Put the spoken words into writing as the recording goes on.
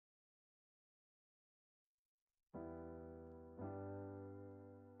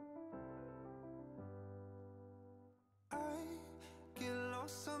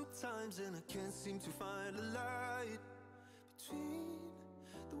sometimes and I can't seem to find a light between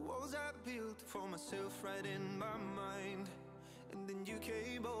the walls I built for myself right in my mind. And then you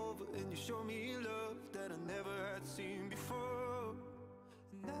came over and you showed me love that I never had seen before.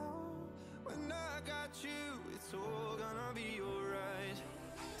 And now when I got you, it's all gonna be alright.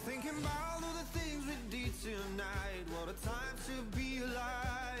 Thinking about all the things we did tonight. What a time to be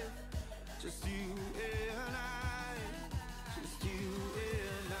alive. Just you and I. Just you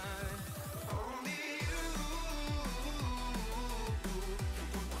and I. Only you can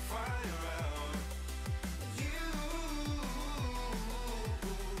put the fire out. You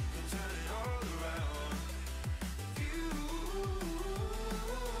can turn it all around. You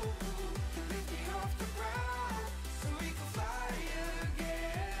can lift me off the ground so we can fly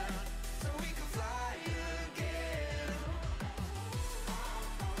again. So we can fly again.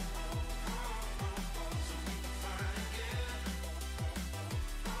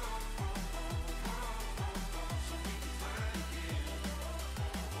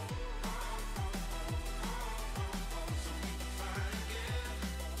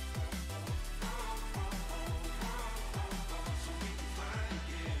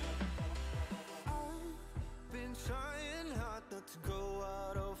 I've been trying hard not to go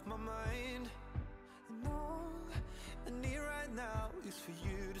out of my mind. And all I need right now is for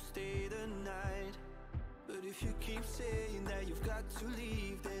you to stay the night. But if you keep saying that you've got to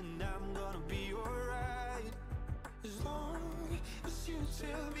leave, then I'm gonna be alright. As long as you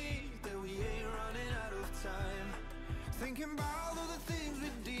tell me that we ain't running out of time. Thinking about all the things we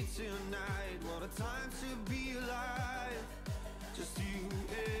did tonight. What a time to be alive. Just you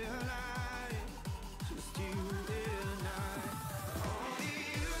and I. Just you and I. Only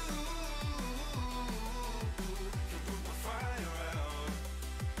you can put my fire out.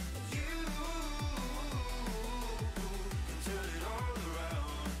 You can turn it all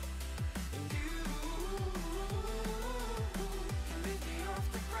around. And you can lift me off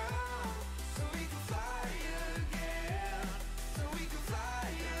the ground so we can fly again. So we can fly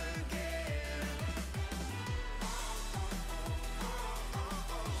again.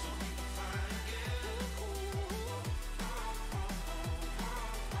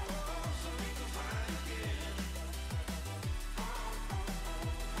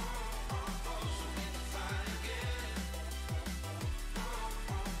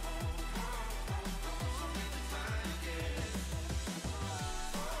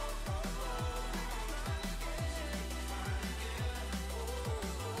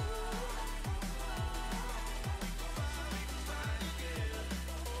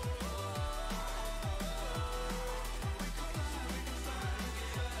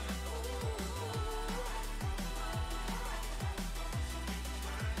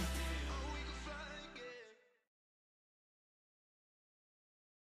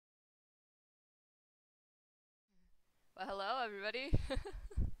 Well, hello, everybody.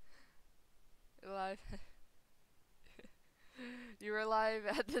 Live. You were live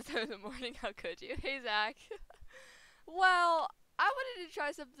at this time of the morning. How could you? Hey, Zach. Well, I wanted to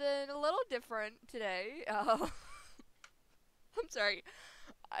try something a little different today. I'm sorry.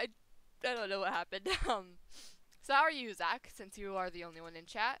 I don't know what happened. So how are you, Zach? Since you are the only one in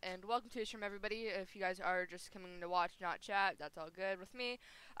chat, and welcome to the stream, everybody. If you guys are just coming to watch, not chat, that's all good with me.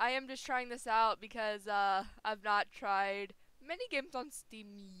 I am just trying this out because I've not tried many games on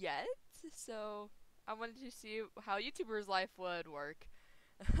Steam yet, so I wanted to see how YouTubers' life would work.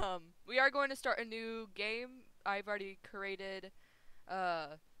 We are going to start a new game. I've already created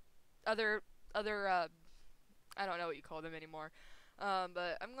other I don't know what you call them anymore.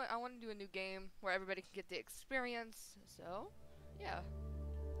 But I want to do a new game where everybody can get the experience. So, yeah.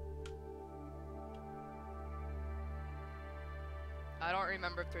 I don't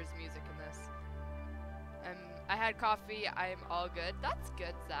remember if there's music in this. I had coffee. I'm all good. That's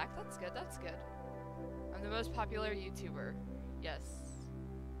good, Zach. That's good. That's good. I'm the most popular YouTuber. Yes.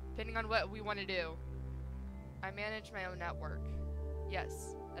 Depending on what we want to do. I manage my own network.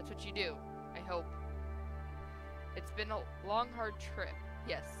 Yes. That's what you do. I hope. It's been a long, hard trip.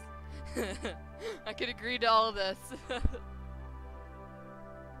 Yes. I could agree to all of this.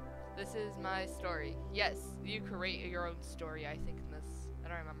 This is my story. Yes, you create your own story, I think, in this. I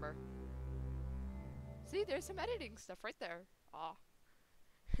don't remember. See, there's some editing stuff right there. Aw.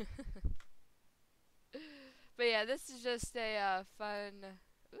 But yeah, this is just a fun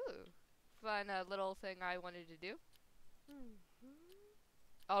little thing I wanted to do.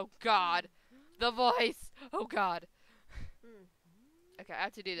 Oh, God. The voice! Oh, God. Okay, I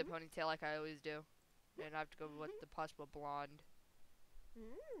have to do the ponytail like I always do. And I have to go with the possible blonde.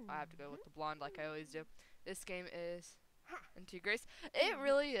 I have to go with the blonde like I always do. This game is... into grace. It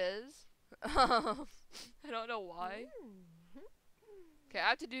really is. I don't know why. Okay, I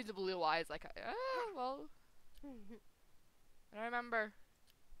have to do the blue eyes. Like, well, I don't remember.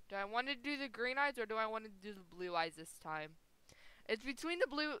 Do I want to do the green eyes or do I want to do the blue eyes this time? It's between the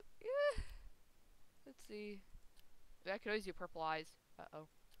blue. Let's see. I could always do purple eyes. Uh-oh.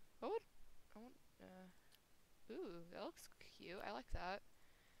 What would I want? Ooh, that looks cute. I like that.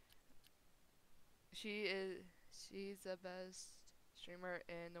 She's the best streamer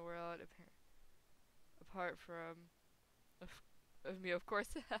in the world, apart from of me, of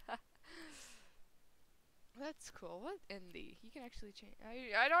course. That's cool. What indie? You can actually change.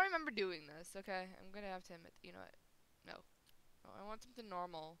 I don't remember doing this. Okay, I'm gonna have to admit. You know what? No. Oh, I want something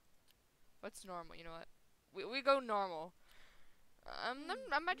normal. What's normal? You know what? We go normal.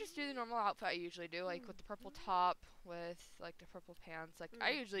 I might just do the normal outfit I usually do, like with the purple top, with like the purple pants. Like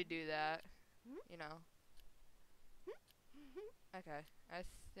I usually do that. You know. Okay. I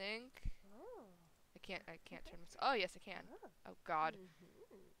think I can't turn this. Oh yes, I can. Oh God.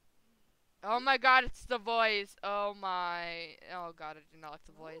 Oh my God, it's the voice. Oh my. Oh God, I do not like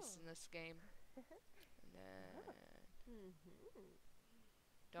the voice in this game. And then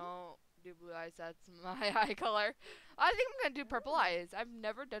don't do blue eyes. That's my eye color. I think I'm gonna do purple eyes. I've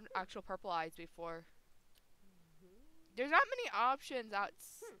never done actual purple eyes before. There's not many options out,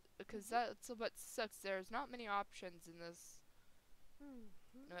 because that's what sucks. There's not many options in this.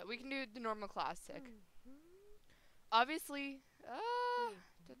 No, we can do the normal classic. Obviously,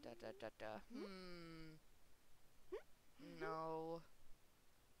 no.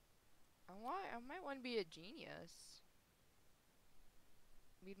 I might want to be a genius.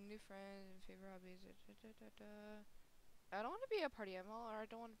 Meet a new friend, favorite hobbies. I don't want to be a party animal, or I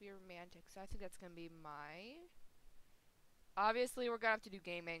don't want to be a romantic. So I think that's gonna be my. Obviously, we're gonna have to do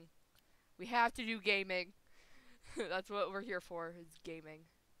gaming. We have to do gaming. That's what we're here for, is gaming.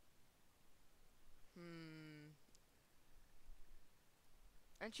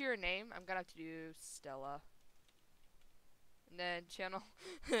 Enter your name. I'm gonna have to do Stella. And then channel.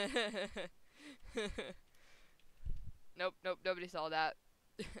 Nope, nobody saw that.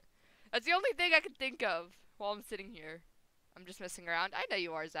 That's the only thing I can think of while I'm sitting here. I'm just messing around. I know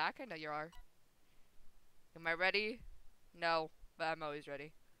you are, Zach. I know you are. Am I ready? No, but I'm always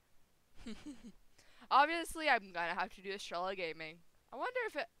ready. Obviously, I'm gonna have to do Estrella gaming. I wonder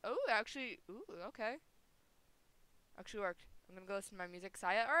if it. Oh, actually. Ooh, okay. Actually worked. I'm gonna go listen to my music.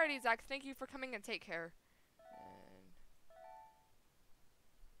 Saya. Alrighty, Zach. Thank you for coming and take care.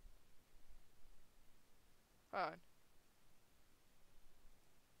 And hold on.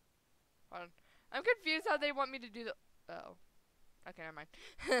 Hold on. I'm confused how they want me to do the. Oh. Okay, never mind.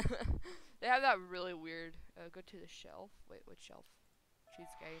 They have that really weird. Go to the shelf. Wait, what shelf?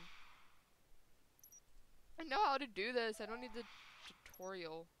 Choose game. I know how to do this. I don't need the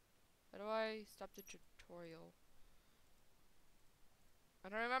tutorial. How do I stop the tutorial? I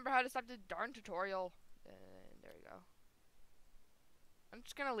don't remember how to stop the darn tutorial. And there we go. I'm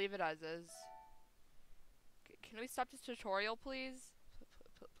just gonna leave it as is. Can we stop this tutorial, please?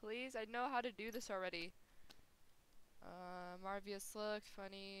 Please? I know how to do this already. Marvelous look,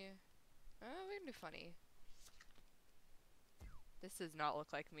 funny. We can do funny. This does not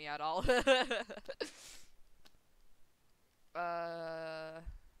look like me at all. I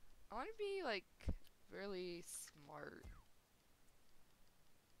want to be like really smart.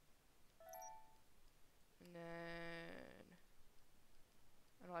 And then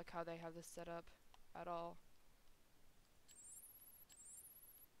I don't like how they have this set up at all.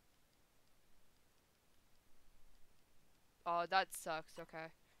 Oh, that sucks.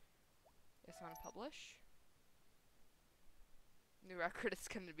 Okay. Guess I want to publish. New record is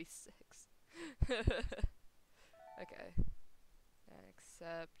going to be 6. Okay. And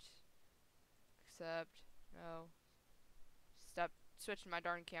accept. No. Stop switching my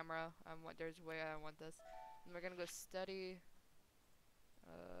darn camera. There's a way I want this. And we're going to go study.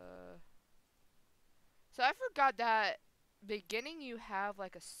 So I forgot that beginning you have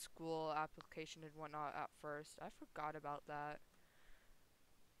like a school application and whatnot at first. I forgot about that.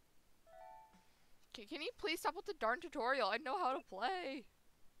 Can you please stop with the darn tutorial? I know how to play.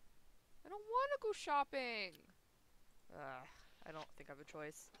 I don't want to go shopping. I don't think I have a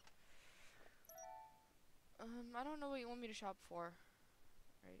choice. I don't know what you want me to shop for.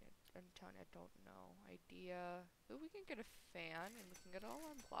 I'm telling you, I don't know. Idea. Ooh, we can get a fan and we can get an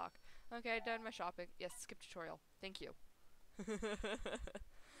alarm clock. Okay, done my shopping. Yes, skip tutorial. Thank you.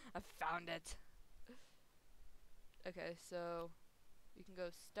 I found it. Okay, so you can go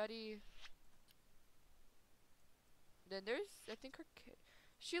study. Then there's, I think her kid.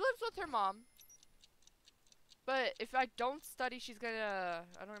 She lives with her mom. But if I don't study, she's gonna...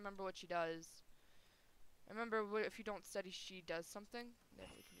 I don't remember what she does. I remember if you don't study, she does something. Then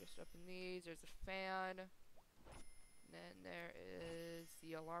we can just open these. There's a fan. And then there is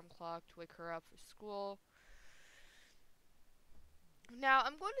the alarm clock to wake her up for school. Now,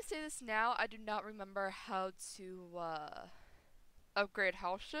 I'm going to say this now. I do not remember how to upgrade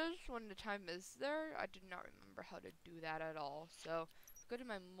houses when the time is there. I do not remember how to do that at all. So, go to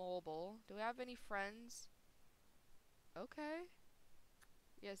my mobile. Do we have any friends? Okay.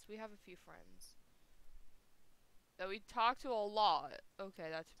 Yes, we have a few friends that we talk to a lot. Okay,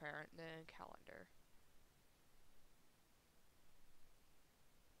 that's apparent. Then calendar.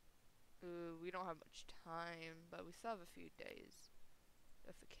 Ooh, we don't have much time, but we still have a few days.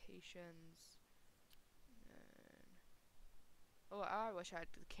 Notifications. Oh, I wish I had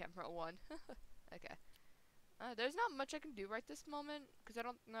the camera one. Okay. There's not much I can do right this moment, because I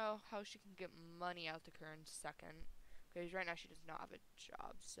don't know how she can get money out the current second. Because right now she does not have a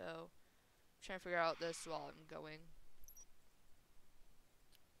job, so I'm trying to figure out this while I'm going.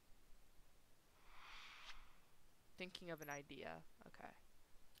 Thinking of an idea. Okay.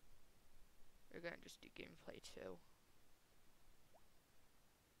 We're gonna just do gameplay too.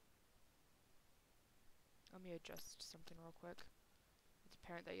 Let me adjust something real quick. It's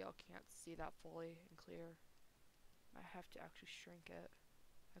apparent that y'all can't see that fully and clear. I have to actually shrink it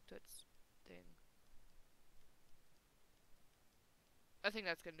back to its thing. I think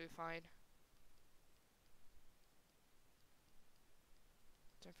that's gonna do fine.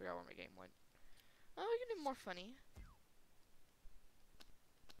 Trying to figure out where my game went. Oh, we can do more funny.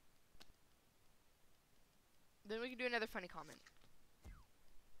 Then we can do another funny comment.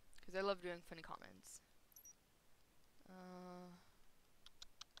 Because I love doing funny comments.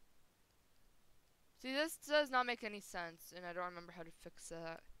 See, this does not make any sense, and I don't remember how to fix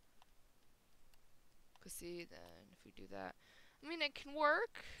that. Cause see, then if we do that, I mean, it can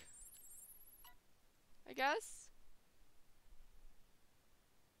work, I guess.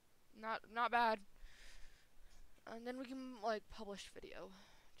 Not bad. And then we can like publish video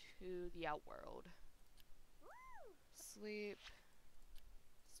to the outworld. Sleep,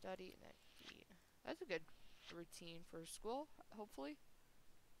 study, and then eat. That's a good routine for school, hopefully.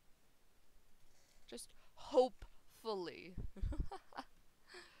 Just hopefully.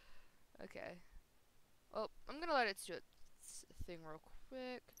 Okay. Oh, I'm gonna let it do its thing real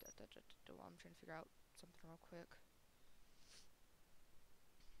quick. I'm trying to figure out something real quick.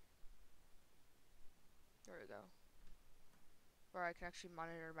 There we go. Where I can actually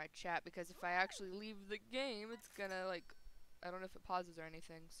monitor my chat, because if I actually leave the game, it's gonna like, I don't know if it pauses or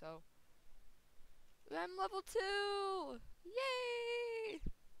anything, so. I'm level 2! Yay!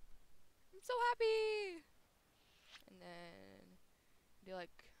 I'm so happy! And then, do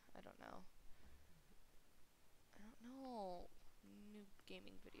like, I don't know. New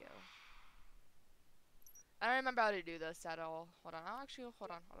gaming video. I don't remember how to do this at all. Hold on,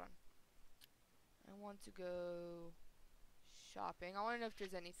 hold on. I want to go shopping. I want to know if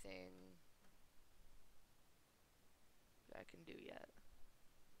there's anything that I can do yet.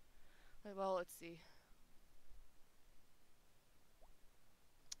 Well, let's see.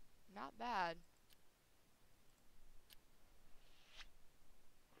 Not bad.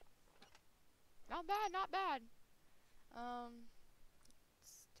 Not bad.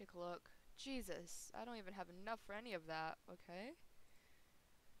 Let's take a look. Jesus, I don't even have enough for any of that. Okay.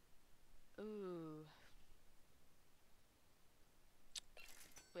 Ooh.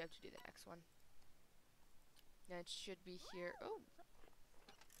 We have to do the next one. And it should be here. Oh.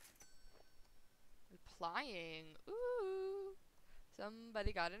 Replying. Ooh.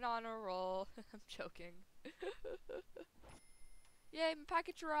 Somebody got an honor roll. I'm joking. Yay, my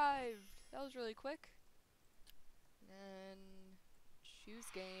package arrived. That was really quick. And choose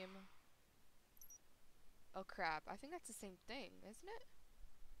game. Oh crap, I think that's the same thing, isn't it?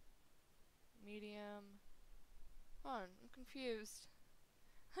 Medium. Hold on, I'm confused.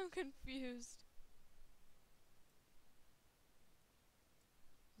 I'm confused.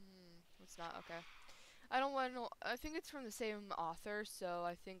 It's not, okay. I don't want to, I think it's from the same author, so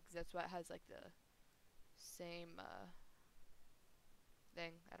I think that's what has like the same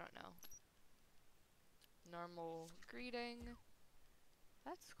thing. I don't know. Normal greeting.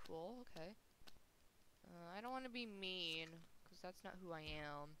 That's cool, okay. I don't want to be mean, because that's not who I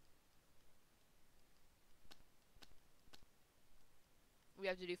am. We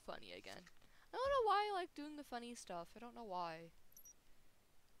have to do funny again. I don't know why I like doing the funny stuff. I don't know why.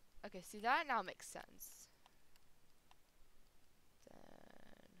 Okay, see, that now makes sense.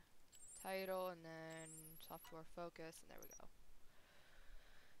 Then title, and then software focus, and there we go.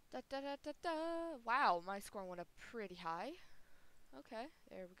 Da da da da da. Wow, my score went up pretty high. Okay,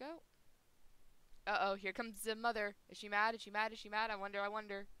 there we go. Uh-oh, here comes the mother. Is she mad? Is she mad? Is she mad? I wonder, I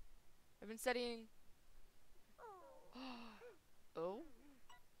wonder. I've been studying. Oh.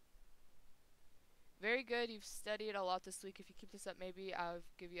 Very good. You've studied a lot this week. If you keep this up, maybe I'll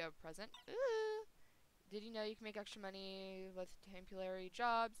give you a present. Ooh. Did you know you can make extra money with temporary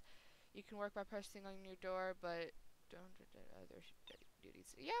jobs? You can work by pressing on your door, but don't do other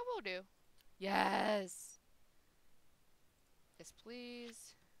duties. Yeah, we'll do. Yes. Yes,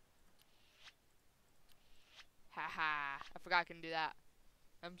 please. Haha. I forgot I can do that.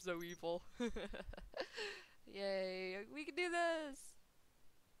 I'm so evil. Yay. We can do this.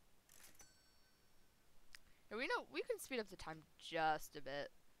 And we know we can speed up the time just a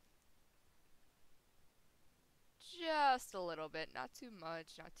bit. Just a little bit. Not too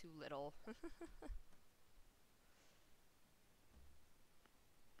much, not too little.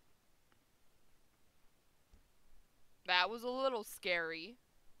 That was a little scary.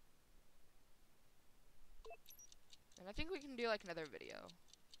 And I think we can do like another video.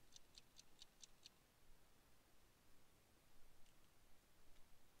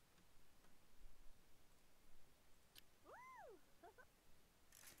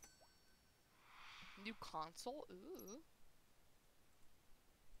 New console? Ooh.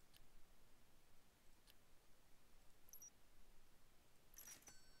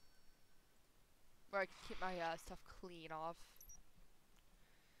 Where I can keep my stuff clean off.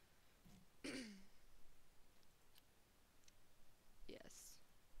 Yes.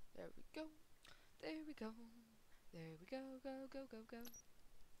 There we go. There we go. There we go. Go, go, go, go.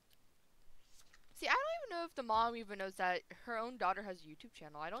 See, I don't even know if the mom even knows that her own daughter has a YouTube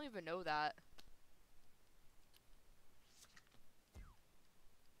channel. I don't even know that.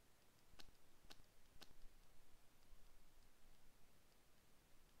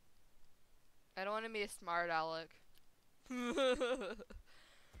 I don't want to be a smart aleck. Like,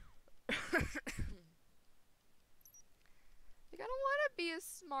 I don't want to be a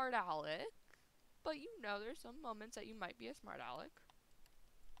smart aleck, but you know there's some moments that you might be a smart aleck.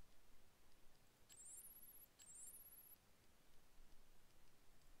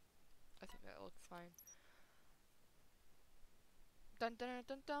 I think that looks fine. Dun dun dun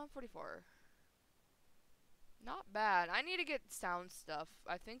dun dun, 44. Not bad. I need to get sound stuff.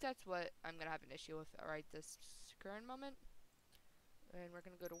 I think that's what I'm gonna have an issue with right this current moment. And we're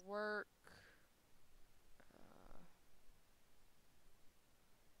gonna go to work.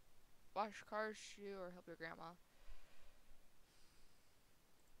 Wash cars, shoe, or help your grandma.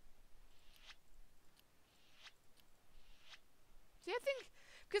 See, I think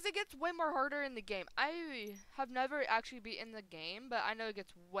because it gets way more harder in the game. I have never actually beaten the game, but I know it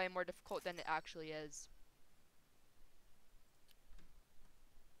gets way more difficult than it actually is.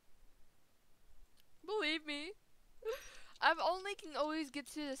 Believe me. I've only can always get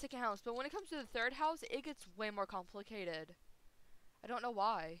to the second house, but when it comes to the third house, it gets way more complicated. I don't know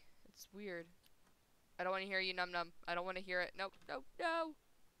why. It's weird. I don't want to hear you, num num. I don't want to hear it. Nope, nope, no.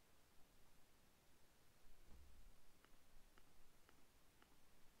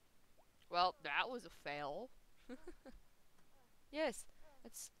 Well, that was a fail. Yes,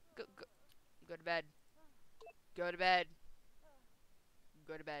 let's go to bed. Go to bed.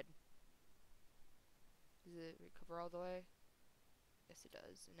 Go to bed. Does it recover all the way? Yes, it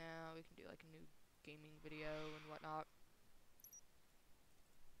does. Now we can do like a new gaming video and whatnot.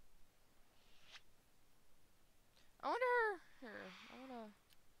 I wonder. Here, I wanna.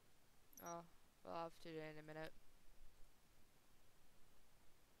 Oh, I'll have to do it in a minute.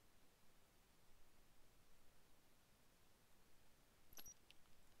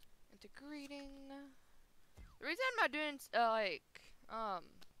 Into greeting. The reason I'm not doing what's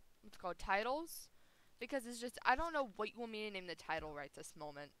it called, titles, because it's just I don't know what you want me to name the title right this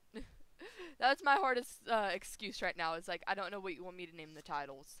moment. That's my hardest excuse right now. It's like I don't know what you want me to name the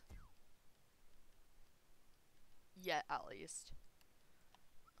titles. Yet, at least.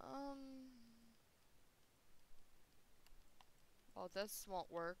 Well, this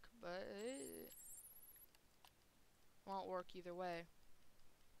won't work, but it won't work either way.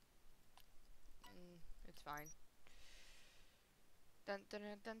 It's fine. Dun dun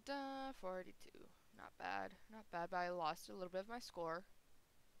dun dun dun. 42. Not bad. Not bad, but I lost a little bit of my score.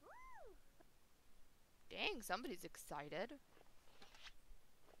 Dang, somebody's excited.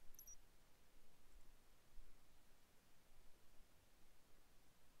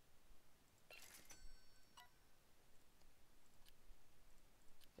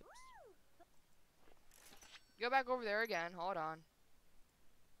 Go back over there again. Hold on.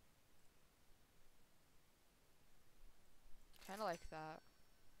 Kind of like that.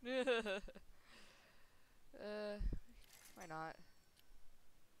 Why not?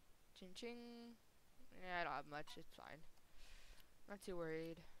 Ching ching. Yeah, I don't have much. It's fine. Not too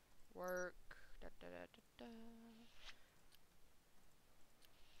worried. Work. Da, da, da, da, da.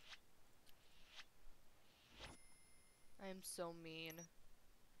 I am so mean.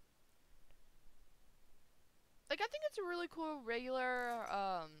 Like, I think it's a really cool regular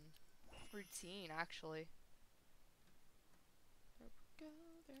routine, actually. There we go.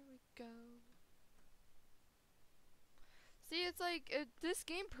 There we go. See, it's like this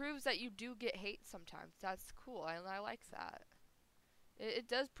game proves that you do get hate sometimes. That's cool. I like that. It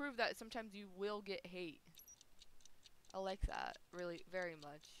does prove that sometimes you will get hate. I like that really very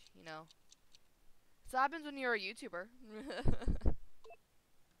much. You know. So that happens when you're a YouTuber.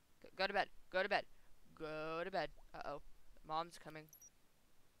 Go to bed. Go to bed. Go to bed. Uh-oh. Mom's coming.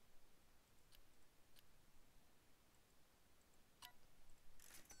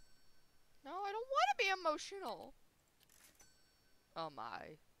 No, I don't want to be emotional. Oh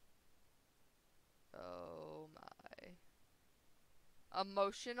my. Oh my.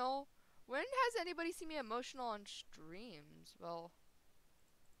 Emotional? When has anybody seen me emotional on streams? Well,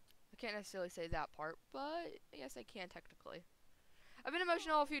 I can't necessarily say that part, but yes, I can technically. I've been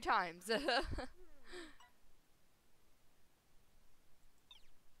emotional a few times. So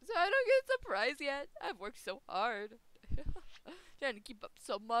I don't get surprised yet. I've worked so hard. Trying to keep up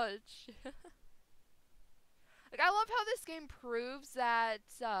so much. Like, I love how this game proves that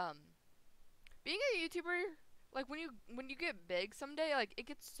being a YouTuber, like when you get big someday, like it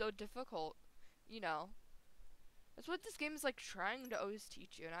gets so difficult, you know. That's what this game is like trying to always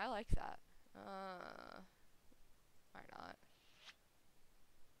teach you, and I like that. Why not?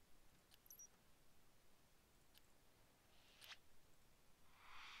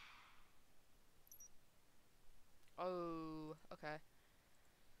 Oh, okay.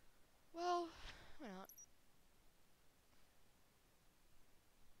 Well, why not?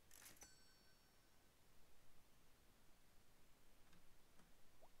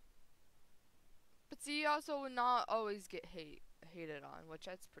 But see, you also would not always get hated on, which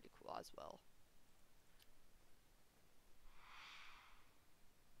that's pretty cool as well.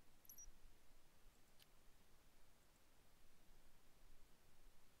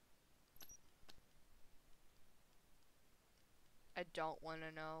 I don't want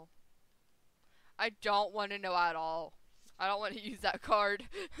to know. I don't want to know at all. I don't want to use that card.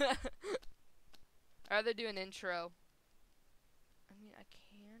 I'd rather do an intro. I mean, I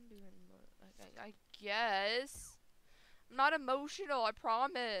can do an I guess. I'm not emotional, I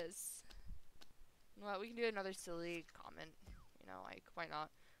promise. Well, we can do another silly comment. You know, like, why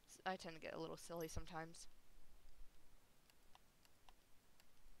not? I tend to get a little silly sometimes.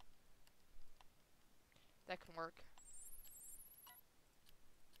 That can work.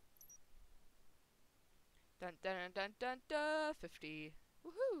 Dun dun dun dun dun. 50.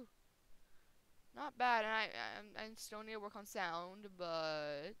 Woohoo! Not bad, and I still need to work on sound,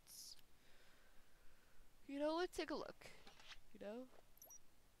 but you know, let's take a look. You know,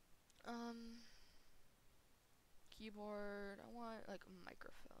 keyboard. I want like a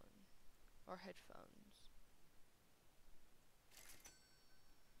microphone or headphones.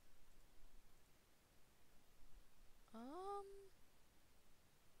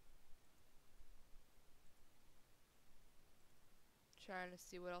 Trying to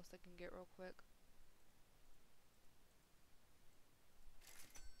see what else I can get real quick.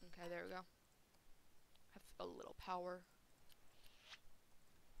 Okay, there we go. Have a little power.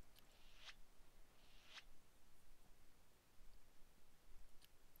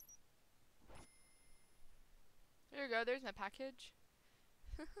 There you go, there's my package.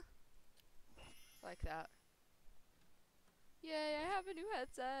 Like that. Yay, I have a new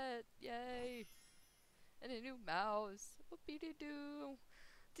headset. Yay. And a new mouse. Whoopie-doo.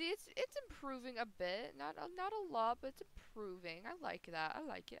 See, it's improving a bit. Not a lot, but it's improving. I like that. I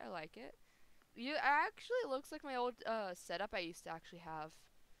like it. I like it. Actually, it looks like my old setup I used to actually have,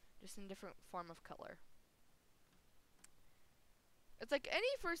 just in different form of color. It's like any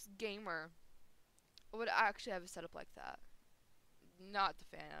first gamer would actually have a setup like that. Not the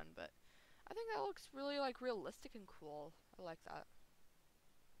fan, but I think that looks really like realistic and cool. I like that.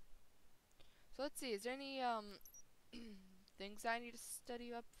 So let's see, is there any things I need to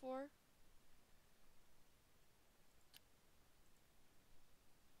study up for?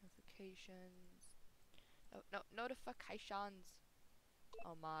 Notifications. No, notifications.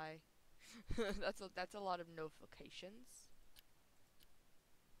 Oh my. that's a lot of notifications.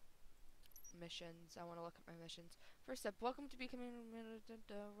 Missions. I want to look at my missions. First step, welcome to becoming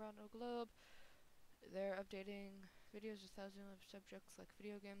around the globe. They're updating videos with thousands of subjects like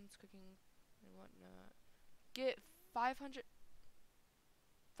video games, cooking, and whatnot. Get 500.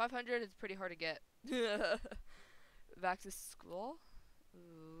 500 is pretty hard to get. Back to school.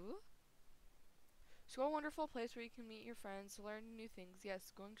 Ooh. School, a wonderful place where you can meet your friends, learn new things.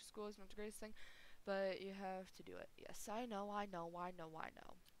 Yes, going to school is not the greatest thing, but you have to do it. Yes, I know.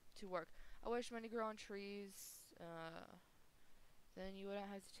 To work. I wish money grew on trees. Then you wouldn't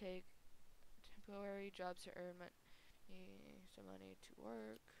have to take temporary jobs to earn some money to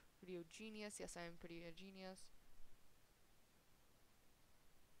work. Pretty genius. Yes, I am pretty a genius.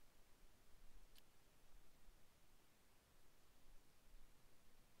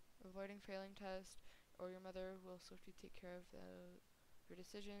 Avoiding failing test, or your mother will swiftly take care of your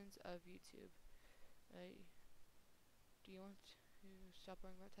decisions of YouTube. Do you want to stop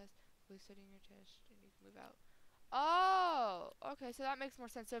worrying about tests? Please studying your test and you can move out. Oh, okay, so that makes more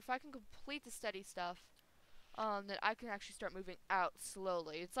sense. So if I can complete the study stuff, then I can actually start moving out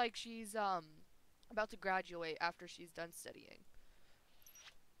slowly. It's like she's about to graduate after she's done studying.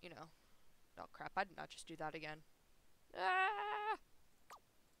 You know. Oh crap, I did not just do that again. Ah!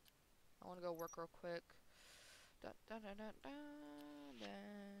 I want to go work real quick.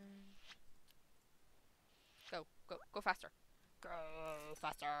 Go, go faster. Go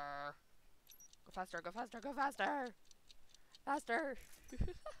faster. Go faster, go faster, go faster. Faster.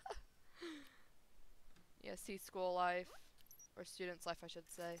 Yeah, see school life. Or student's life, I should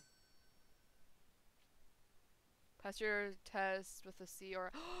say. Pass your test with a C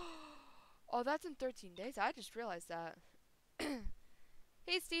or... Oh, that's in 13 days. I just realized that.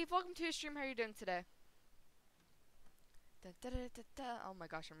 Hey, Steve. Welcome to your stream. How are you doing today? Oh my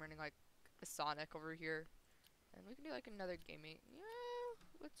gosh, I'm running like a Sonic over here. And we can do like another gaming. Yeah,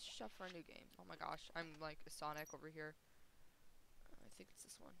 let's shop for a new game. Oh my gosh, I'm like a Sonic over here. I think it's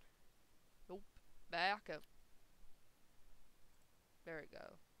this one. Nope. Back up. There we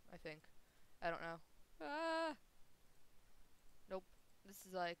go. I think. I don't know. Ah. Nope. This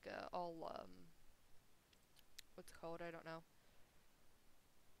is like all what's it called? I don't know.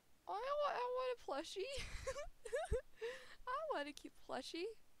 I want a plushie. I want a cute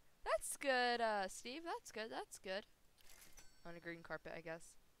plushie. That's good, Steve. That's good. That's good. On a green carpet, I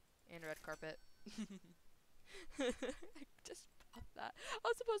guess. And a red carpet. I just bought that. I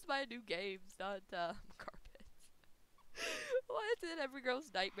was supposed to buy new games, not carpets. Why is it every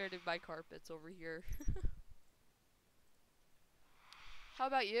girl's nightmare to buy carpets over here? How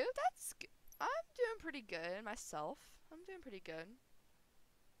about you? I'm doing pretty good myself. I'm doing pretty good.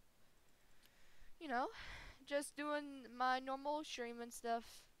 You know, just doing my normal stream and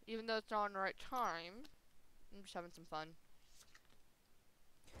stuff. Even though it's not on the right time. I'm just having some fun.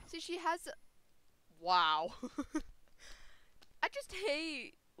 See, she has... Wow. I just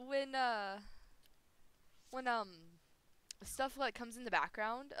hate when stuff like comes in the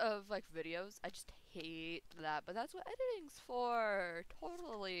background of like videos. I just hate that, but that's what editing's for.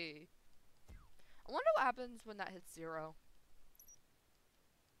 Totally. I wonder what happens when that hits 0.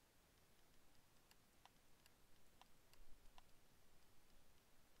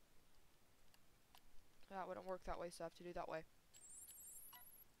 That wouldn't work that way, so I have to do that way.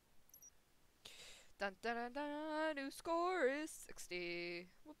 Dun dun dun dun, new score is 60.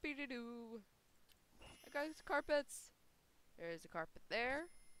 Whoopie-doo. I got these carpets. There's a carpet there.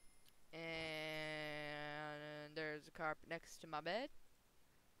 And there's a carpet next to my bed.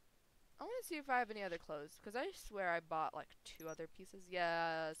 I want to see if I have any other clothes, because I swear I bought like 2 other pieces.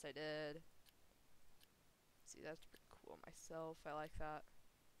 Yes, I did. See, that's pretty cool myself. I like that.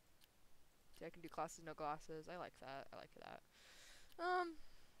 See, I can do classes, no glasses. I like that. I like that.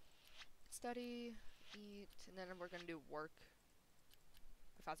 Study, eat, and then we're gonna do work.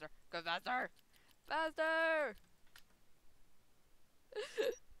 Go faster. Go faster! Faster!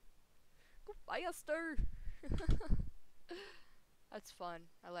 Go faster! That's fun.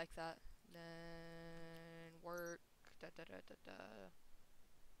 I like that. Then work. Da da da da da.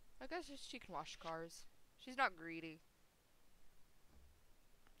 I guess she can wash cars. She's not greedy.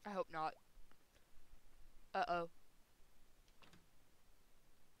 I hope not. Uh-oh.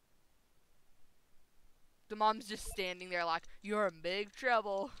 The mom's just standing there like, you're in big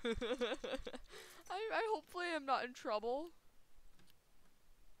trouble. I hopefully am not in trouble.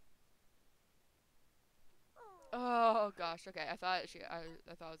 Oh gosh, okay. I thought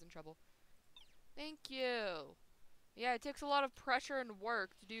I was in trouble. Thank you. Yeah, it takes a lot of pressure and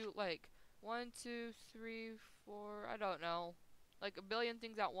work to do like 1, 2, 3, 4, I don't know. Like a billion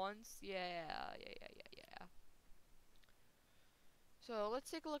things at once. Yeah. So let's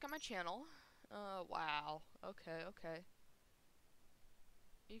take a look at my channel. Wow. Okay.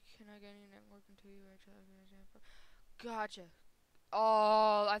 You cannot get any network until you actually. Gotcha.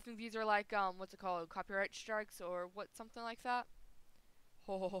 Oh, I think these are like what's it called? Copyright strikes or what, something like that.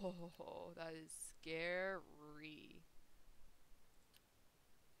 Oh, that is scary.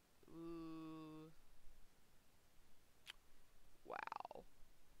 Ooh. Wow.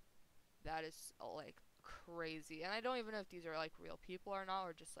 That is like crazy. And I don't even know if these are like real people or not,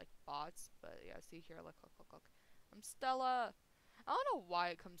 or just like bots. But yeah, see here, look. I'm Stella. I don't know why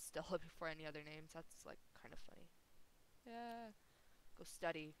it comes Stella before any other names. That's like kind of funny. Yeah. Go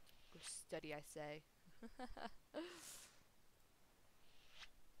study. Go study, I say.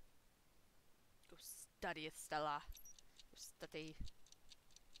 Go study, Estella. Go study.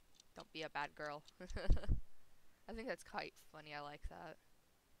 Don't be a bad girl. I think that's quite funny. I like that.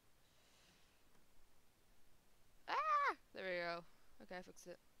 Ah! There we go. Okay, I fixed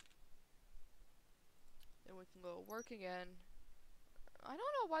it. Then we can go work again. I don't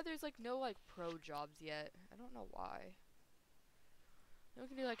know why there's like no like pro jobs yet. I don't know why. Then we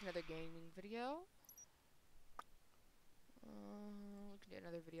can do like another gaming video. We can do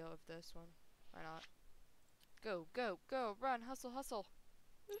another video of this one. Why not? Go, go, go, run, hustle, hustle.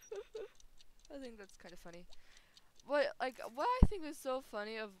 I think that's kind of funny. What I think is so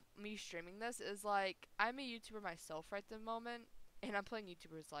funny of me streaming this is like I'm a YouTuber myself right at the moment, and I'm playing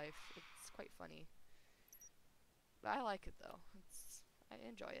YouTuber's life. It's quite funny. But I like it though. I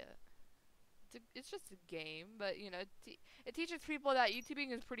enjoy it. It's just a game, but you know, it teaches people that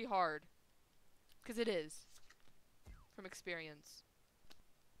YouTubing is pretty hard, because it is, from experience.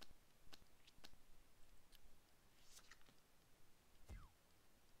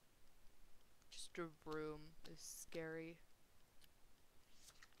 Just a room is scary.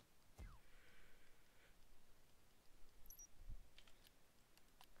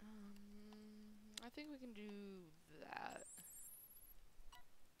 I think we can do that.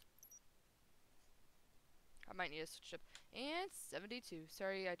 I might need to switch up. And 72.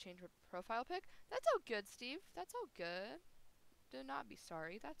 Sorry, I changed my profile pic. That's all good, Steve. That's all good. Do not be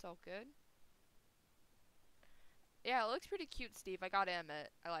sorry. That's all good. Yeah, it looks pretty cute, Steve. I gotta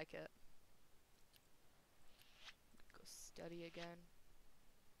admit. I like it. Go study again.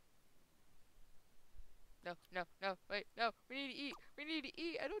 No, no, no. Wait, no. We need to eat. We need to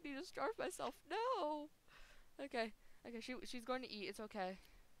eat. I don't need to starve myself. No. Okay. Okay, she's going to eat. It's okay.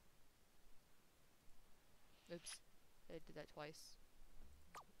 Oops. I did that twice.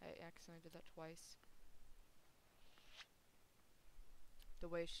 I accidentally did that twice. The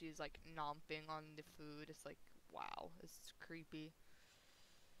way she's like nomping on the food is like, wow, it's creepy.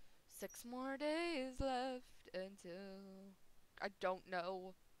 6 more days left until I don't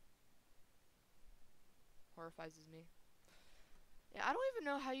know. Horrifies me. Yeah, I don't even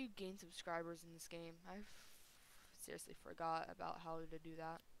know how you gain subscribers in this game. I seriously forgot about how to do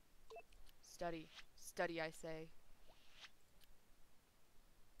that. Study. Study, I say.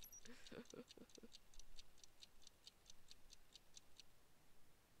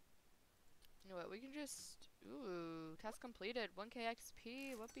 You know what, we can just... Ooh, task completed. 1k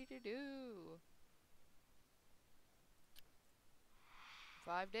XP. Whoopie-doo-doo.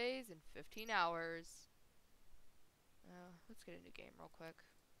 5 days and 15 hours. Let's get into game real quick.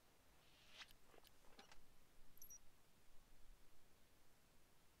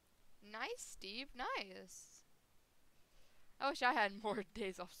 Nice, Steve. Nice. I wish I had more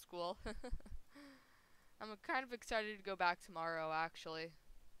days off school. I'm kind of excited to go back tomorrow, actually.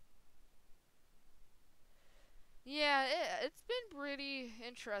 Yeah, it's been pretty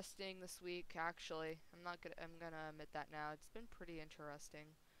interesting this week, actually. I'm gonna admit that now. It's been pretty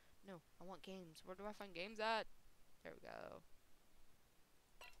interesting. No, I want games. Where do I find games at? There we go.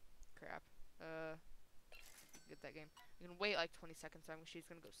 Crap. Get that game. You can wait like 20 seconds. So she's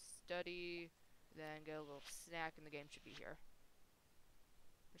gonna go study, then get a little snack, and the game should be here.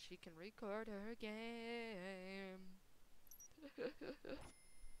 She can record her game.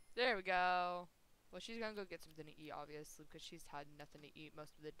 There we go. Well, she's gonna go get something to eat, obviously, because she's had nothing to eat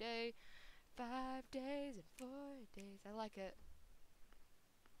most of the day. 5 days and 4 days. I like it.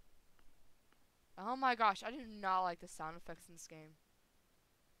 Oh my gosh, I do not like the sound effects in this game.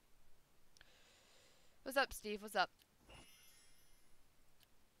 What's up, Steve? What's up?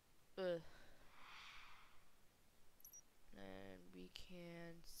 Ugh. And we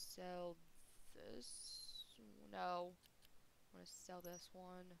can sell this. No. I want to sell this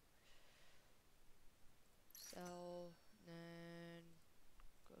one. Sell. Then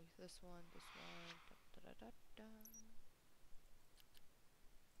go this one. This one. Da, da, da, da, da.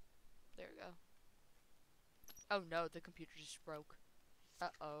 There we go. Oh no, the computer just broke.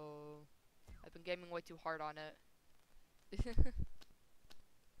 Uh-oh. I've been gaming way too hard on it.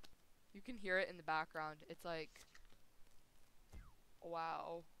 You can hear it in the background. It's like,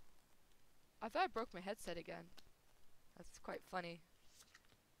 wow. I thought I broke my headset again. That's quite funny.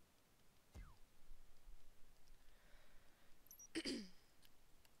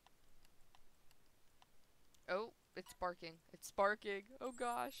 Oh, it's barking. It's barking. Oh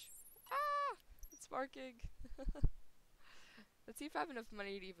gosh. Ah! It's barking. Let's see if I have enough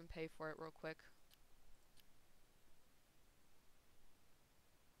money to even pay for it real quick.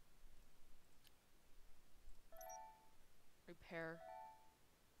 Repair.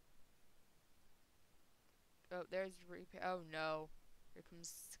 Oh, there's repair. Oh no. Here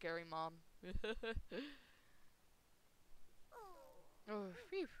comes scary mom. Oh,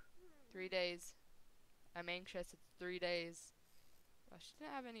 phew. 3 days. I'm anxious. It's 3 days. Well, she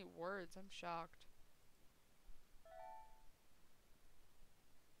didn't have any words. I'm shocked.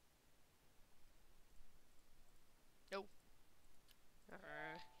 Nope. This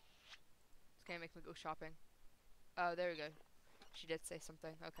can't make me go shopping. Oh, there we go. She did say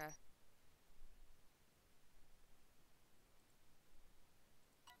something. Okay.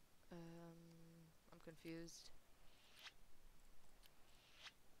 I'm confused.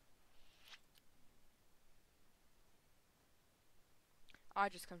 I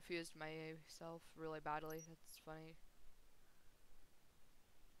just confused myself really badly. That's funny.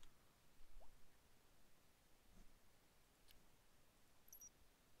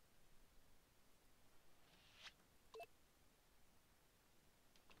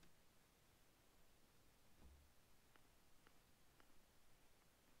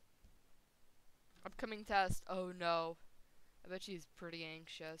 Upcoming test. Oh no. I bet she's pretty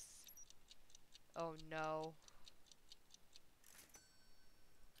anxious. Oh no.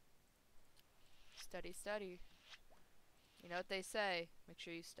 Study, study. You know what they say. Make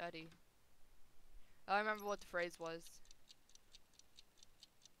sure you study. Oh, I remember what the phrase was.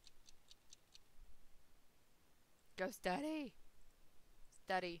 Go study.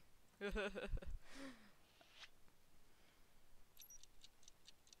 Study.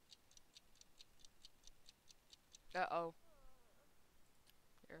 Uh-oh.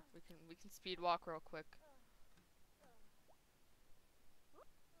 Here, we can speed walk real quick.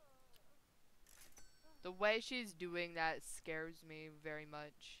 The way she's doing that scares me very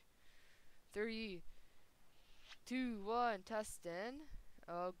much. 3, 2, 1, testing.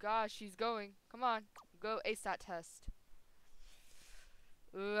 Oh gosh, she's going. Come on, go ace that test.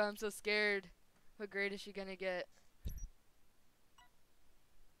 Ooh, I'm so scared. What grade is she gonna get?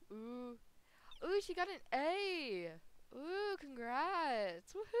 Ooh. Ooh, she got an A. Ooh,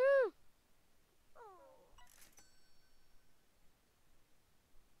 congrats. Woohoo.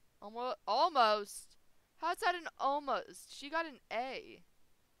 Almost. How's that an almost? She got an A.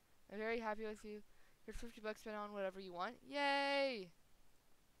 I'm very happy with you. Here's 50 bucks spent on whatever you want. Yay.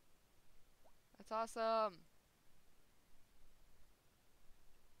 That's awesome.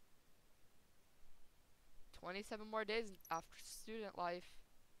 "27 more days after student life."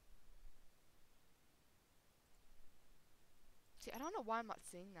 See, I don't know why I'm not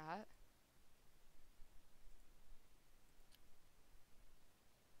seeing that.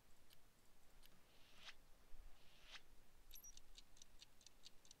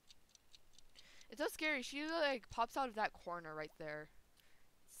 It's so scary. She like pops out of that corner right there.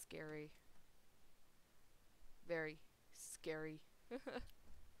 Scary. Very scary.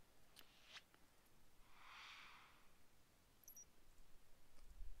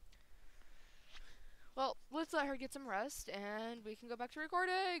 Well, let's let her get some rest and we can go back to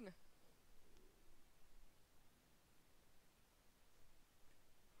recording.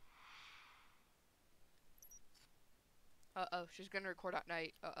 Uh-oh, she's gonna record at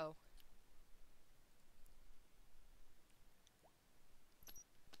night. Uh-oh.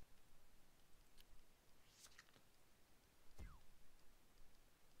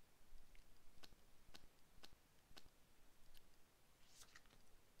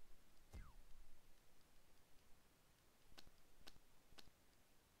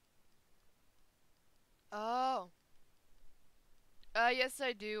 Oh. Yes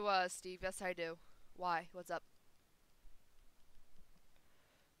I do, Steve. Yes I do. Why? What's up?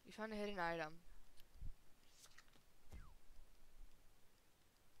 You found a hidden item.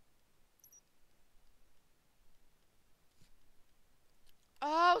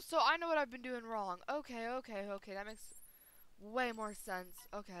 Oh, so I know what I've been doing wrong. Okay, okay, okay. That makes way more sense.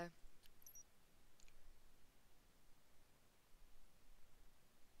 Okay.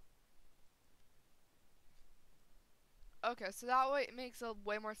 Okay, so that way it makes a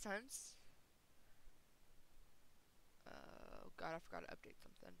way more sense. Oh god, I forgot to update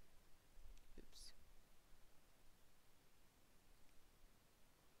something. Oops.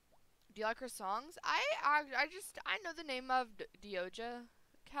 Do you like her songs? I know the name of Dioja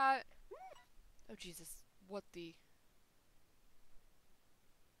Cat. Oh Jesus! What the?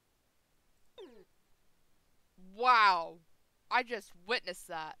 Wow! I just witnessed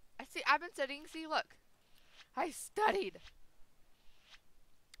that. I see. I've been studying. See, look. I studied.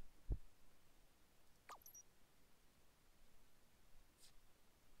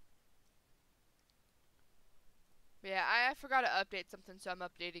 Yeah, I forgot to update something, so I'm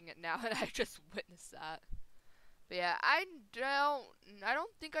updating it now, and I just witnessed that. But yeah, I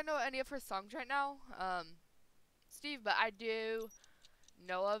don't think I know any of her songs right now, Steve, but I do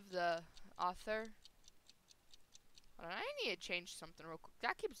know of the author. Hold on, I need to change something real quick.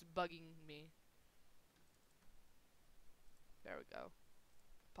 That keeps bugging me. There we go.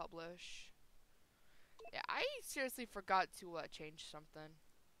 Publish. Yeah, I seriously forgot to change something.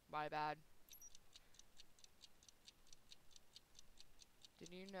 My bad.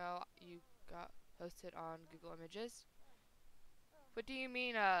 Did you know you got posted on Google Images? What do you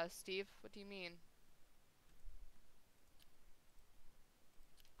mean, Steve? What do you mean?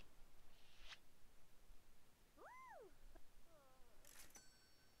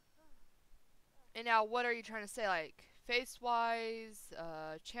 And now, what are you trying to say? Like, face-wise,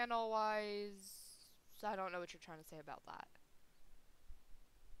 channel-wise? So I don't know what you're trying to say about that.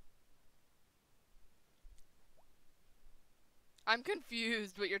 I'm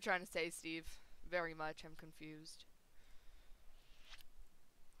confused what you're trying to say, Steve. Very much, I'm confused.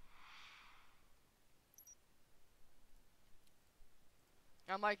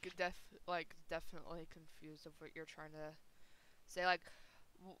 I'm definitely confused of what you're trying to say. Like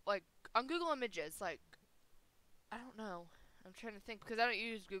on Google Images, like I don't know. I'm trying to think because I don't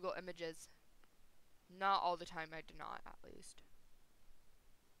use Google Images. Not all the time. I do not, at least.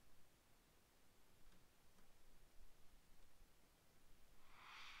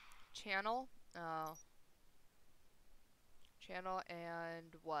 Channel. Channel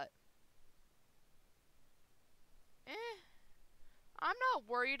and what? Eh. I'm not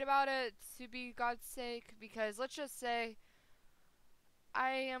worried about it, to be God's sake, because let's just say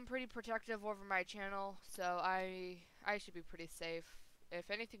I am pretty protective over my channel, so I should be pretty safe. If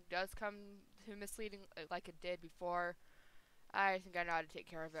anything does come to misleading like it did before, I think I know how to take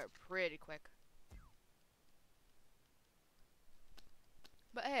care of it pretty quick.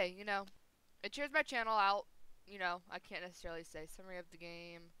 But hey, it cheers my channel out. I can't necessarily say summary of the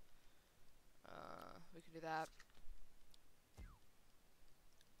game. We can do that.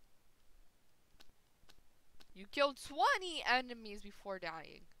 You killed 20 enemies before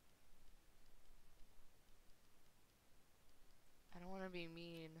dying. I don't want to be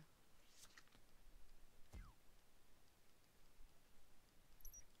mean.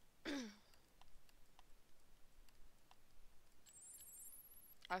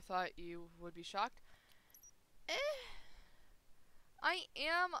 I thought you would be shocked. Eh. I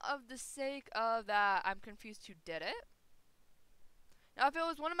am of the sake of that I'm confused who did it. Now, if it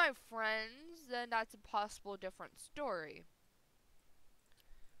was one of my friends, then that's a possible different story.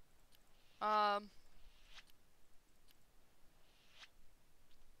 Yeah,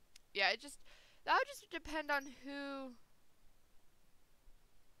 that would just depend on who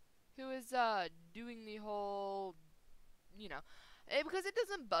is doing the whole, because it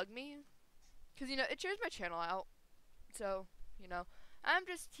doesn't bug me, because it cheers my channel out, so I'm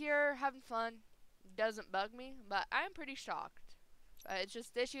just here having fun. Doesn't bug me, but I'm pretty shocked. It's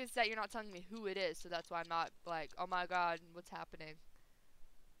just the issue is that you're not telling me who it is, so that's why I'm not like, oh my god, what's happening?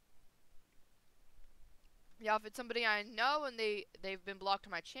 Yeah, if it's somebody I know and they've been blocked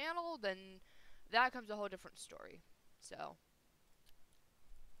on my channel, then that comes a whole different story. So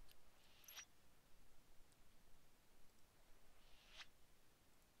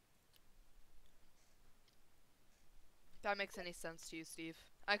if that makes any sense to you, Steve.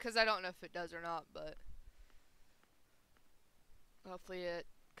 Because I don't know if it does or not, but hopefully it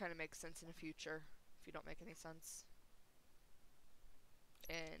kind of makes sense in the future if you don't make any sense.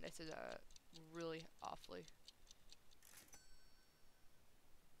 And I said that really awfully.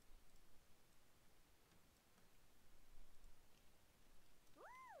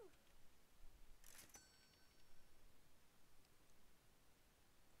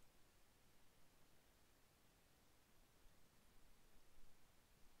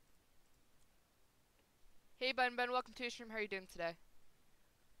 Hey Ben, welcome to your stream. How are you doing today?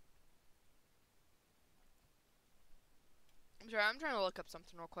 I'm sorry, I'm trying to look up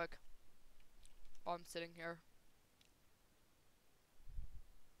something real quick while I'm sitting here.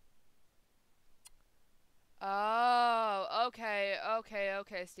 Oh, okay,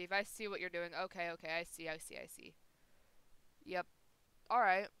 Steve. I see what you're doing. Okay, I see. Yep.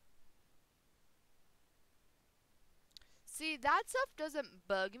 Alright. See, that stuff doesn't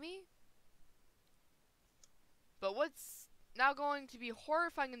bug me. But what's now going to be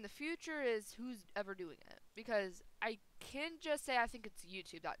horrifying in the future is who's ever doing it. Because I can just say I think it's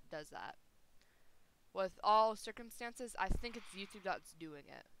YouTube that does that. With all circumstances, I think it's YouTube that's doing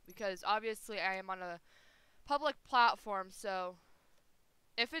it. Because obviously I am on a public platform, so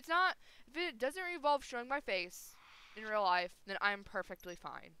if it doesn't involve showing my face in real life, then I'm perfectly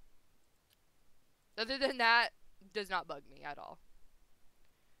fine. Other than that, does not bug me at all.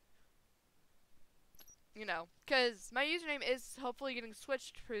 You know, because my username is hopefully getting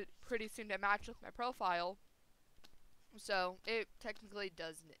switched pretty soon to match with my profile. So, it technically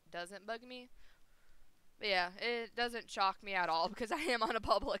doesn't bug me. But yeah, it doesn't shock me at all because I am on a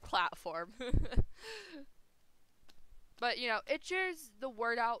public platform. But, you know, it shares the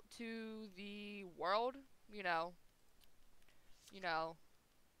word out to the world, you know.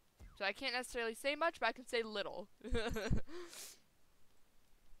 So I can't necessarily say much, but I can say little.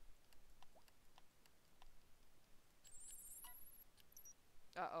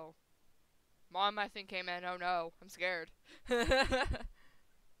 Uh-oh. Mom, I think, came in. Oh no, I'm scared.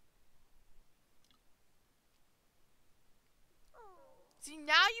 See,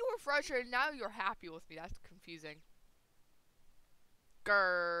 now you were frustrated, now you're happy with me. That's confusing.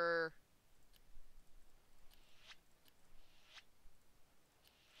 Grrr.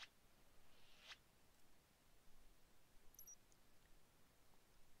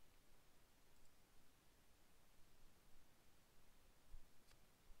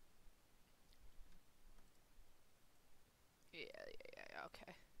 Yeah,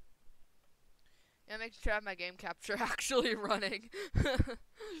 okay. Yeah, make sure I have my game capture actually running.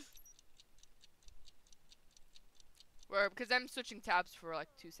 Because I'm switching tabs for like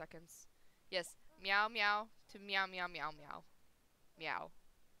 2 seconds. Yes, meow meow to meow meow meow meow. Meow.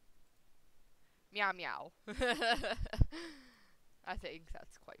 Meow meow. I think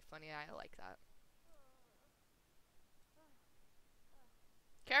that's quite funny. I like that.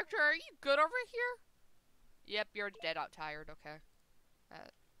 Character, are you good over here? Yep, you're dead out tired, okay.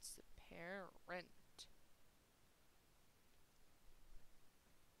 That's apparent.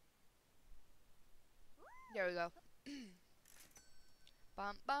 There we go.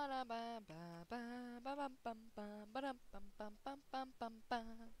 Bum ba da ba ba ba ba bum bum bum ba dum bum bum bum bum bum bum.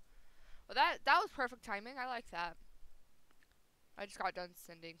 Well, that was perfect timing. I like that. I just got done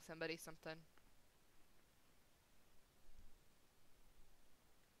sending somebody something.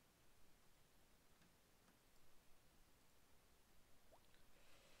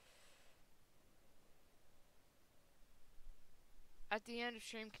 At the end of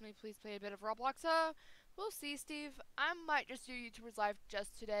stream, can we please play a bit of Roblox? We'll see, Steve. I might just do YouTubers Live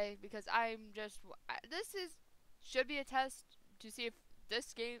just today because should be a test to see if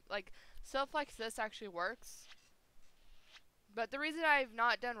this game, like, stuff like this actually works. But the reason I've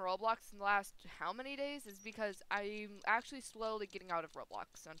not done Roblox in the last how many days is because I'm actually slowly getting out of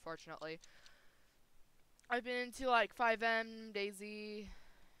Roblox, unfortunately. I've been into, like, 5M, DayZ,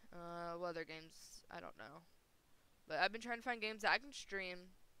 what other games? I don't know. But I've been trying to find games that I can stream,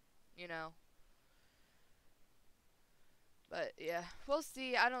 you know. But yeah, we'll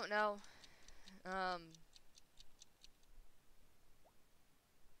see. I don't know.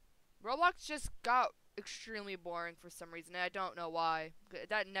 Roblox just got extremely boring for some reason. And I don't know why.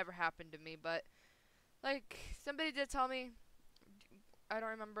 That never happened to me, but like somebody did tell me. I don't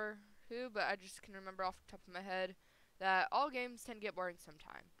remember who, but I just can remember off the top of my head that all games tend to get boring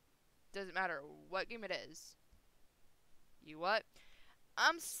sometime. Doesn't matter what game it is. You what?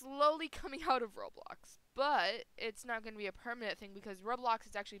 I'm slowly coming out of Roblox, but it's not going to be a permanent thing because Roblox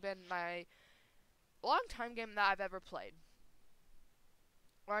has actually been my long time game that I've ever played.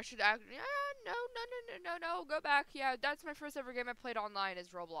 Or I should actually, no, go back. Yeah, that's my first ever game I played online is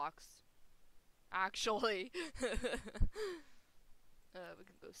Roblox. Actually. We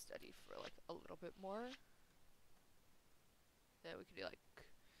can go study for like a little bit more. Then we can do like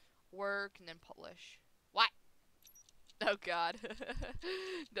work and then publish. What? Oh god.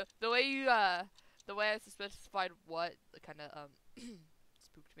 the way I specified what kind of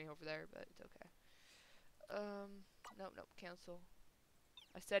spooked me over there, but it's okay. Nope, cancel.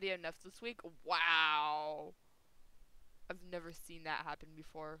 I studied enough this week. Wow. I've never seen that happen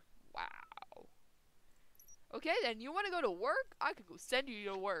before. Wow. Okay, then you want to go to work? I could go send you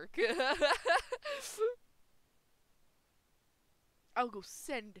to work. I'll go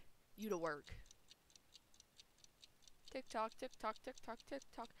send you to work. Tick tock, tick tock, tick tock, tick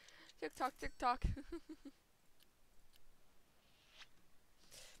tock, tick tock, tick tock.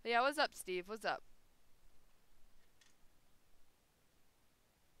 Yeah, what's up, Steve? What's up?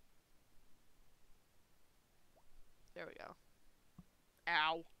 There we go.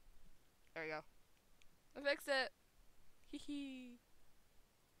 Ow. There we go. I fixed it. Hee hee.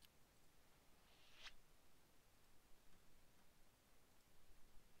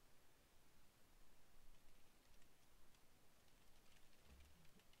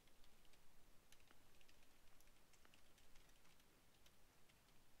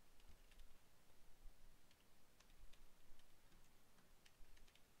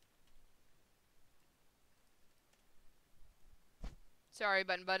 Sorry,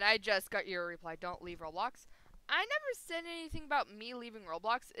 Button, I just got your reply. Don't leave Roblox. I never said anything about me leaving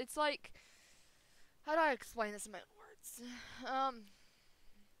Roblox. It's like, how do I explain this in my own words?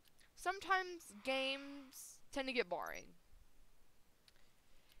 Sometimes games tend to get boring.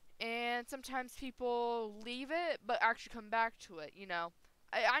 And sometimes people leave it, but actually come back to it, you know.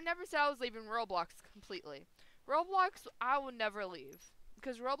 I never said I was leaving Roblox completely. Roblox, I would never leave.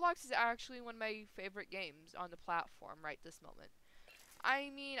 Because Roblox is actually one of my favorite games on the platform right this moment.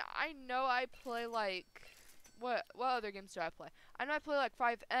 I mean, I know I play like... What other games do I play? I know I play like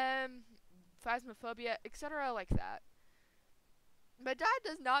 5M, Phasmophobia, etc. like that. But that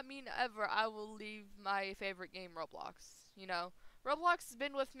does not mean ever I will leave my favorite game, Roblox. You know, Roblox has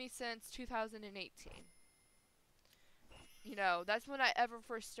been with me since 2018. You know, that's when I ever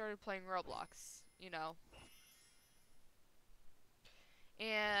first started playing Roblox, you know.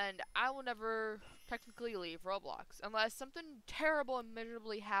 And I will never technically leave Roblox unless something terrible and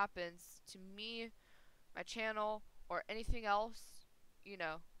miserably happens to me, my channel, or anything else, you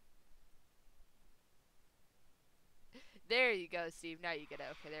know. There you go, Steve. Now you get it.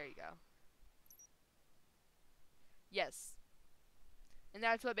 Okay, there you go. Yes. And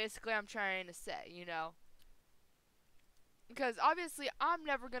that's what basically I'm trying to say, you know. Because obviously I'm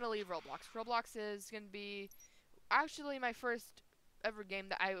never going to leave Roblox. Roblox is going to be actually my first ever game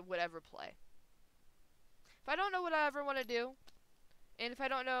that I would ever play. If I don't know what I ever want to do, and if I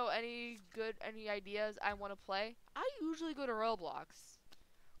don't know any ideas I want to play, I usually go to Roblox.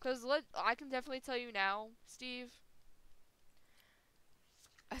 Because I can definitely tell you now, Steve,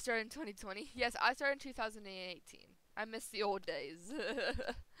 I started in 2020. Yes, I started in 2018. I miss the old days.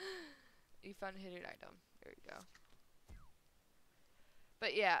 You found a hidden item. There you go.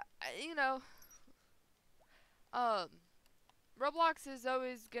 But yeah, you know, Roblox is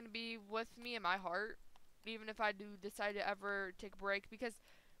always gonna be with me in my heart, even if I do decide to ever take a break, because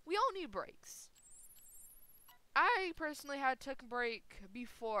we all need breaks. I personally had took a break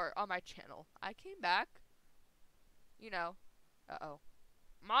before on my channel. I came back, you know. Uh-oh.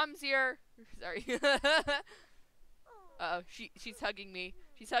 Mom's here. Sorry. Uh-oh. She's hugging me.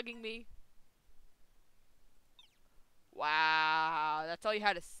 She's hugging me. Wow. That's all you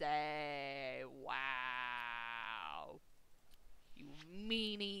had to say. Wow. You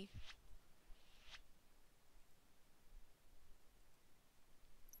meanie.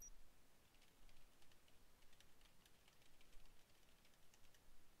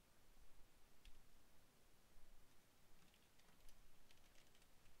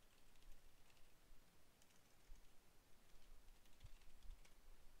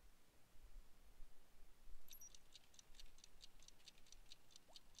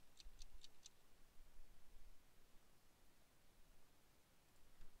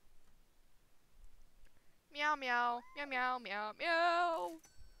 Meow meow. Meow meow meow meow.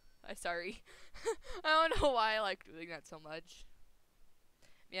 I'm sorry. I don't know why I like doing that so much.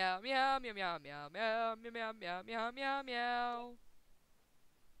 Meow meow meow meow meow meow meow meow meow meow meow.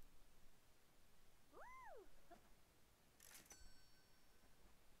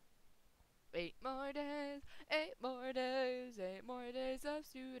 8 more days, 8 more days, 8 more days of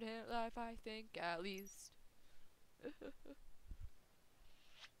student life, I think at least.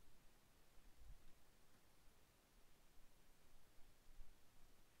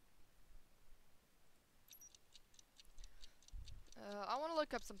 I want to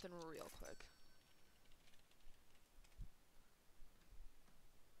look up something real quick.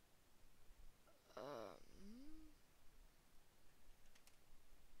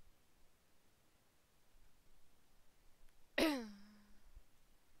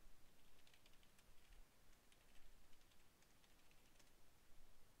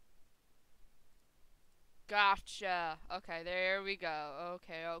 Gotcha. Okay, there we go.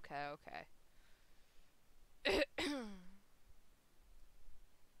 Okay, okay, okay.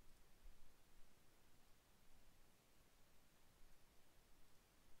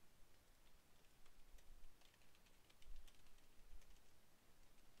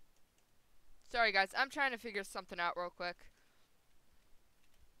 Sorry guys, I'm trying to figure something out real quick.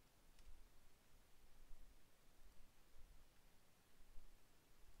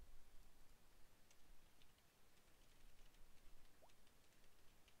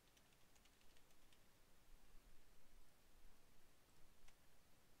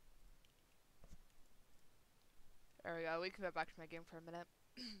 we go. We can go back to my game for a minute.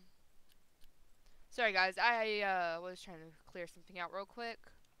 Sorry guys, I was trying to clear something out real quick.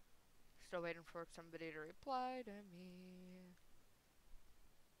 Still waiting for somebody to reply to me.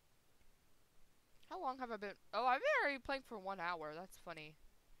 How long have I been? Oh, I've been already playing for 1 hour. That's funny.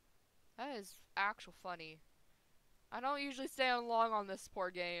 That is actual funny. I don't usually stay on long on this poor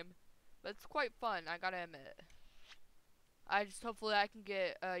game, but it's quite fun, I gotta admit. I just hopefully I can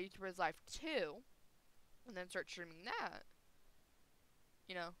get YouTuber's Life 2 and then start streaming that.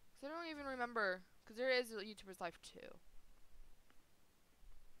 You know, because I don't even remember, because there is a YouTuber's Life 2.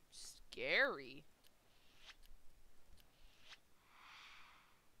 Scary.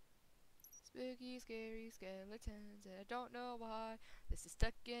 Spooky, scary skeletons, and I don't know why this is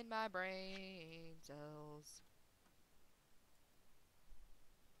stuck in my brain cells.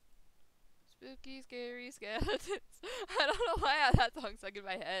 Spooky, scary skeletons. I don't know why I had that song stuck in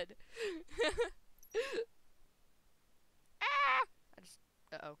my head. Ah! I just,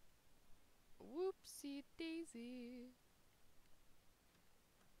 uh-oh. Whoopsie daisy.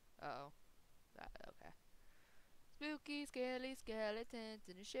 Uh-oh. Okay. Spooky, scary skeletons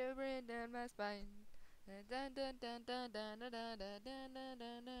and a shivering down my spine. Dun dun dun dun dun dun dun dun dun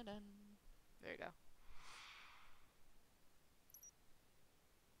dun dun dun. There you go.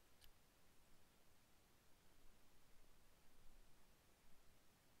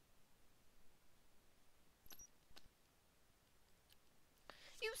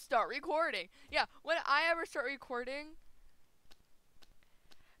 You start recording. Yeah, when I ever start recording,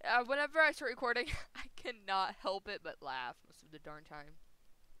 whenever I start recording, I cannot help it but laugh most of the darn time.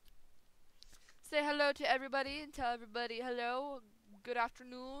 Say hello to everybody and tell everybody hello, good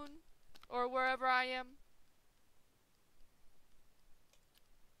afternoon, or wherever I am.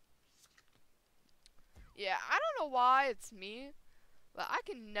 Yeah, I don't know why it's me, but I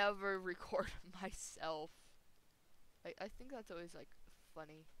can never record myself. I think that's always like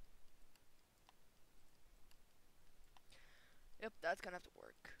funny. Yep, that's gonna have to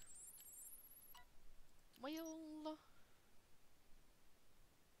work. Well,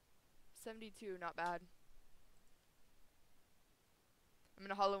 72, not bad. I'm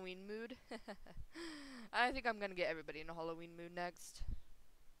in a Halloween mood. I think I'm gonna get everybody in a Halloween mood next.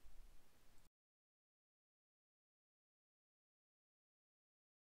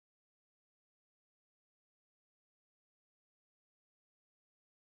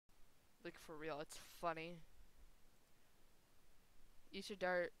 Like for real, it's funny. You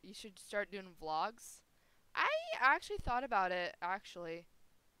should start doing vlogs. I actually thought about it, actually.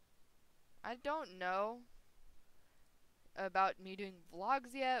 I don't know about me doing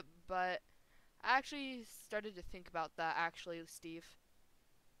vlogs yet, but I actually started to think about that, actually, Steve.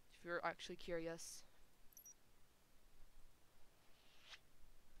 If you're actually curious.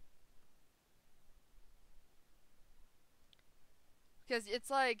 Because it's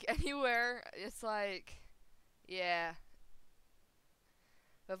like, anywhere, it's like, yeah.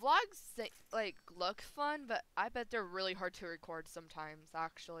 The vlogs, like, look fun, but I bet they're really hard to record sometimes,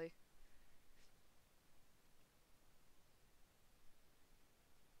 actually.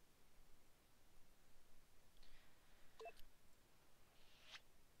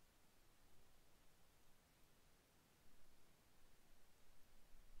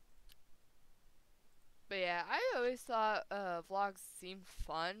 But yeah, I always thought vlogs seemed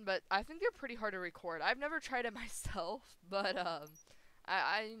fun, but I think they're pretty hard to record. I've never tried it myself, but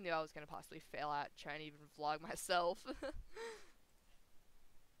I knew I was gonna possibly fail at trying to even vlog myself.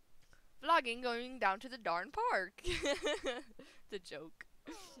 Vlogging going down to the darn park. The joke.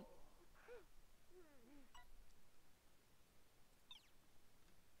 There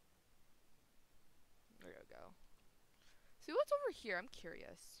we go. See what's over here? I'm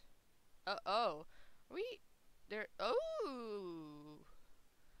curious. Oh. We there oh.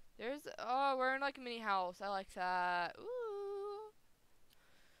 There's we're in like a mini house. I like that. Ooh.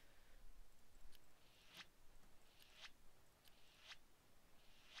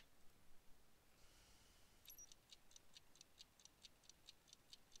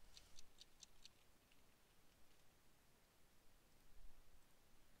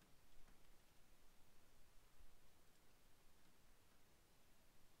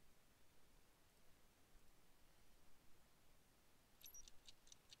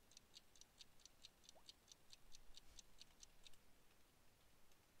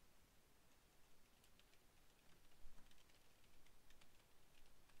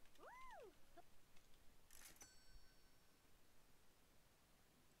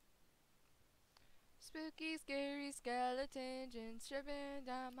 Spooky, scary skeletons and stripping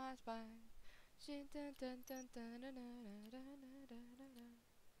down my spine. Dun, dun, dun, dun, dun, dun, dun, dun, dun, dun, dun.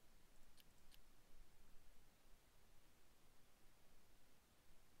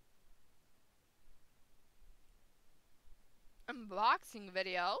 unboxing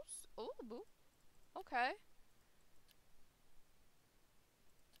videos. Ooh, boo. Okay.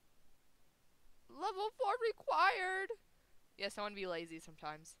 Level 4 required. Yes, I want to be lazy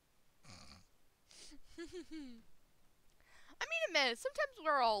sometimes. I mean, admit, sometimes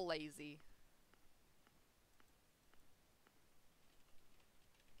we're all lazy.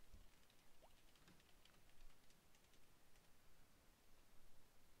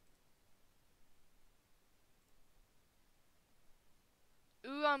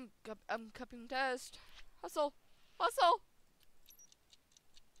 Ooh, I'm cupping test. Hustle, hustle.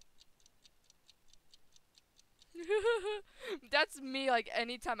 That's me. Like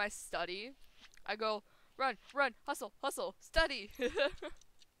anytime I study, I go run, run, hustle, hustle, study.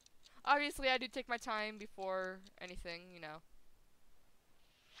 Obviously, I do take my time before anything, you know.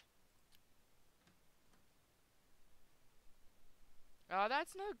 Oh,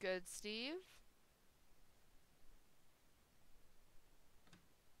 that's no good, Steve.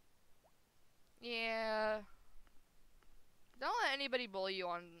 Yeah. Don't let anybody bully you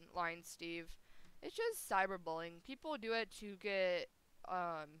online, Steve. It's just cyberbullying. People do it to get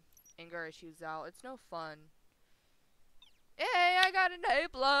anger issues out. It's no fun. Hey, I got an A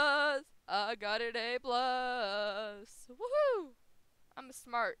plus. I got an A plus. Woohoo! I'm a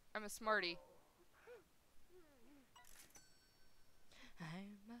smarty. I'm a smarty.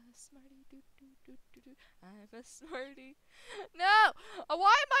 Doo, doo, doo, doo, doo. I'm a smarty. No!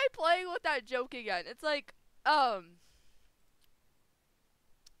 Why am I playing with that joke again? It's like, how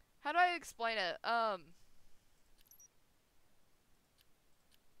do I explain it?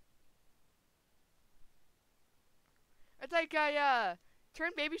 It's like I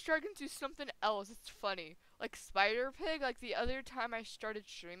turned Baby Shark into something else. It's funny. Like Spider Pig, like the other time I started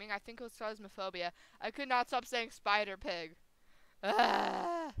streaming, I think it was Phasmophobia. I could not stop saying Spider Pig.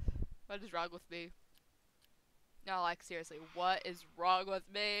 Ah, what is wrong with me? No, like seriously, what is wrong with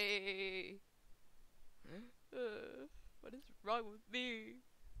me? What is wrong with me?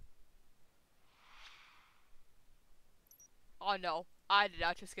 Oh no, I did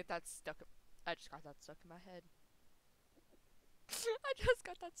not just get that stuck. I just got that stuck in my head. I just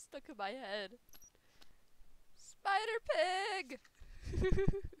got that stuck in my head. Spider Pig!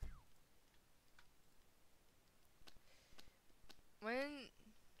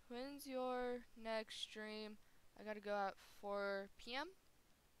 When's your next stream? I gotta go at 4 p.m.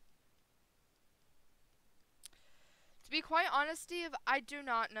 To be quite honest, Steve, I do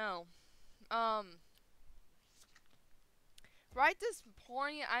not know. Right this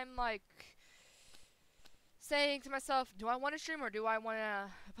point, I'm like saying to myself, do I want to stream or do I want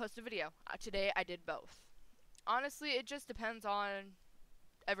to post a video? Today I did both. Honestly, it just depends on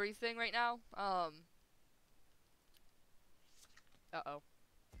everything right now. Uh-oh.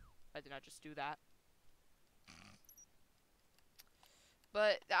 I did not just do that.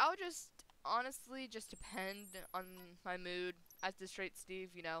 But that'll just honestly just depend on my mood. As the straight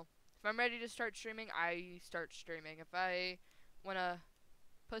Steve, you know. If I'm ready to start streaming, I start streaming. If I want to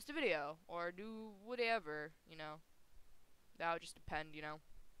post a video or do whatever, you know. That'll just depend, you know.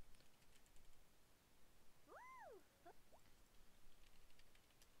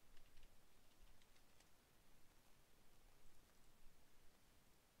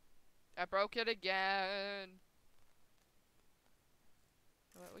 I broke it again.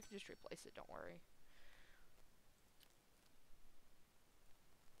 Well, we can just replace it, don't worry.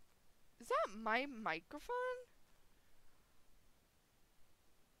 Is that my microphone?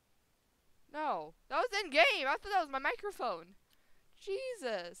 No, that was in game. I thought that was my microphone.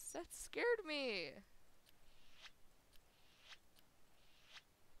 Jesus, that scared me.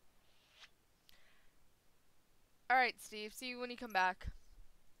 Alright, Steve, see you when you come back.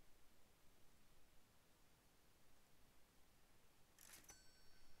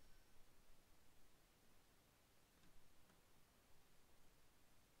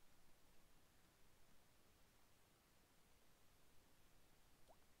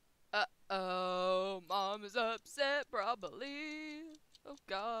 Uh-oh, Mom is upset, probably. Oh,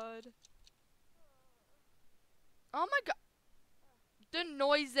 God. Oh, my God. The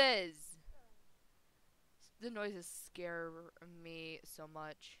noises. The noises scare me so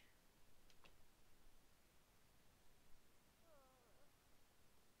much.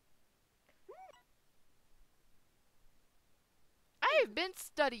 I've been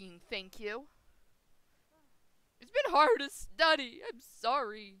studying, thank you. It's been hard to study. I'm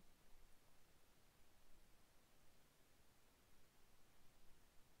sorry.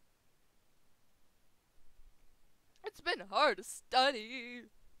 It's been hard to study.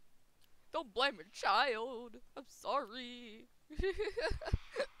 Don't blame your child. I'm sorry.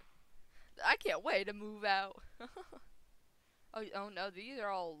 I can't wait to move out. Oh no, these are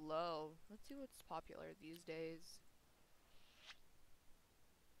all low. Let's see what's popular these days.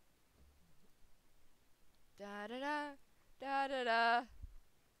 Da da da, da da da.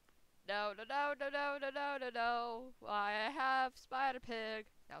 No, no, no, no, no, no, no, no, no. Why I have Spider Pig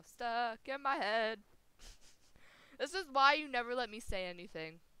now stuck in my head. This is why you never let me say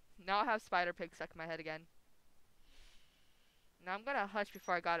anything. Now I have Spider Pig stuck in my head again. Now I'm gonna hush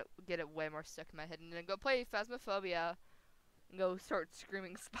before I get it way more stuck in my head, and then go play Phasmophobia and go start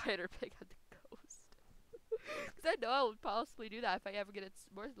screaming Spider Pig at the ghost. Because I know I would possibly do that if I ever get it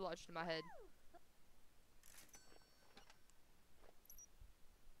more lodged in my head.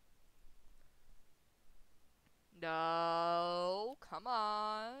 No, come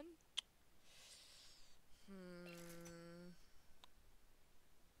on.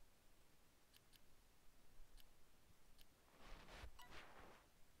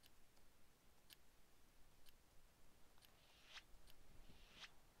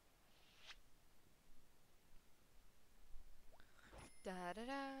 Da da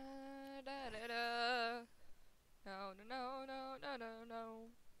da da da da. No, no, no, no, no, no, no.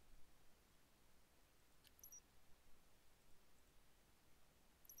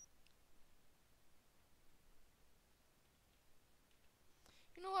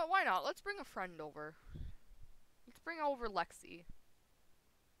 You know what? Why not? Let's bring a friend over. Let's bring over Lexi.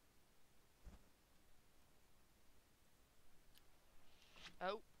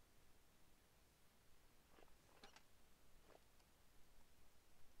 Oh.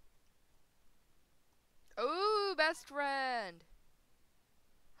 Ooh, best friend.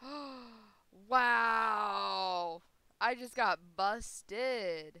 Wow. I just got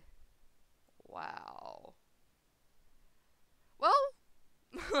busted. Wow. Well,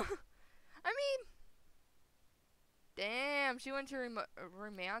 I mean, damn, she went to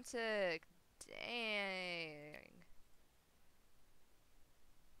romantic. Dang.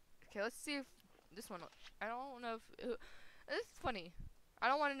 Okay, let's see if this one. I don't know if. This is funny. I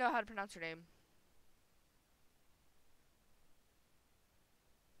don't want to know how to pronounce her name.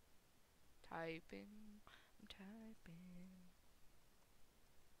 Typing. I'm typing.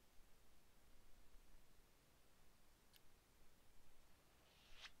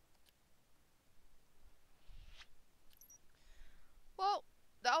 Well,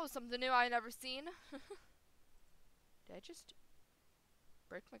 that was something new I never seen. Did I just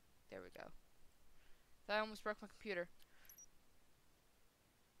break my... There we go. I almost broke my computer.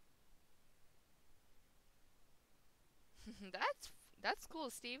 That's cool,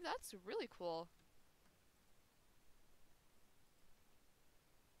 Steve. That's really cool.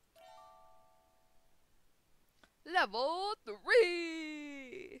 Level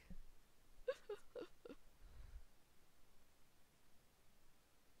 3!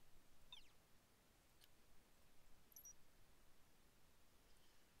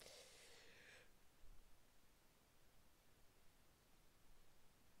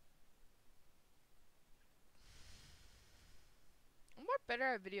 I'm more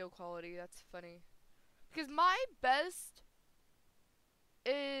better at video quality. That's funny. Because my best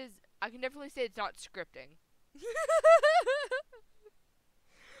is... I can definitely say it's not scripting.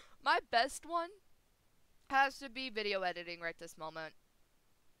 My best one has to be video editing right this moment.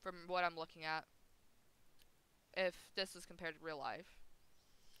 From what I'm looking at. If this is compared to real life.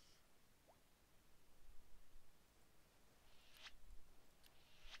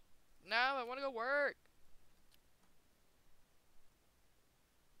 No, I want to go work.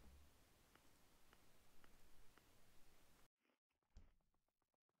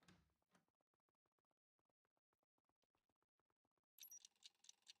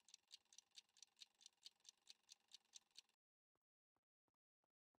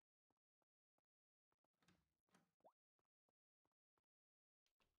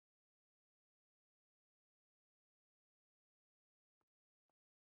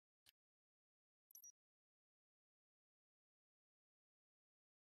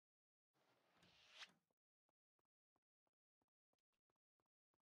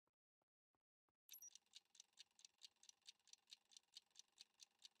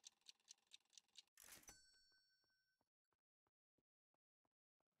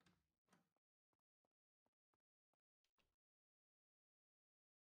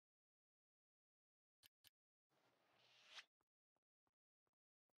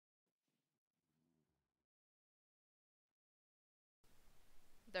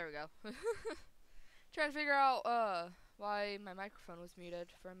 There we go. Trying to figure out why my microphone was muted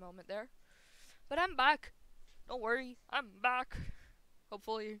for a moment there. But I'm back. Don't worry, I'm back.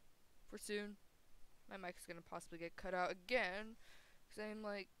 Hopefully, for soon. My mic's gonna possibly get cut out again. Cause I'm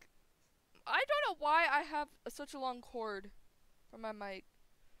like, I don't know why I have such a long cord from my mic.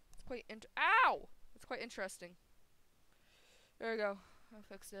 It's quite ow! It's quite interesting. There we go. I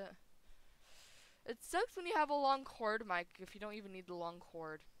fixed it. It sucks when you have a long cord mic if you don't even need the long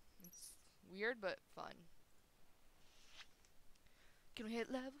cord. It's weird but fun. Can we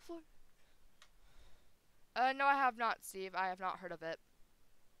hit level 4? No, I have not, Steve. I have not heard of it.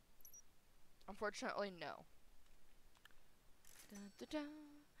 Unfortunately, no. Da da da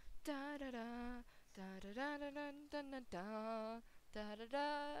da da da da da da da da da da da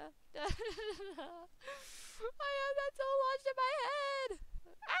da. I have that so lodged in my head.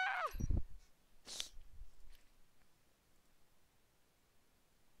 Ah!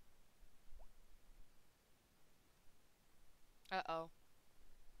 Uh-oh.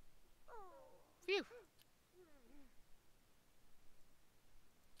 Phew.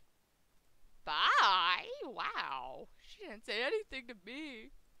 Bye? Wow. She didn't say anything to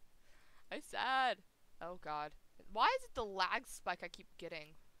me. I'm sad. Oh god. Why is it the lag spike I keep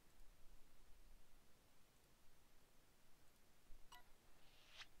getting?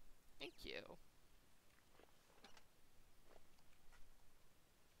 Thank you.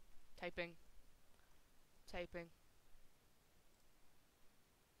 Typing. Typing.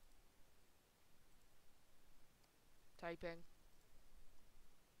 Typing.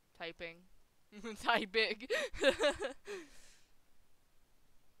 Typing. Typing.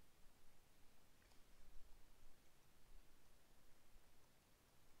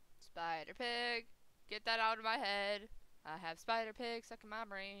 Spider pig. Get that out of my head. I have spider pig stuck in my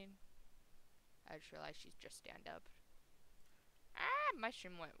brain. I just realized she's just stand up. Ah, my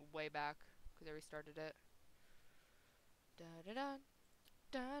stream went way back because I restarted it. Da da da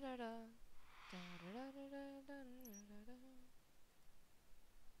da da da da da da da da.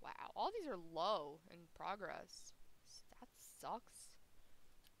 Wow, all these are low in progress. That sucks.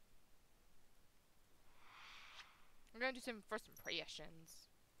 I'm gonna do some first impressions.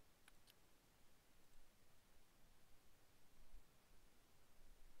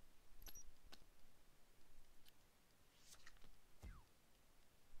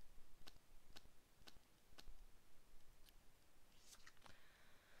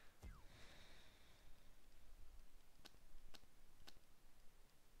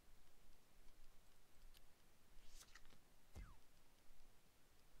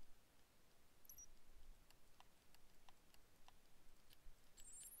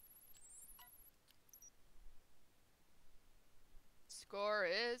 Score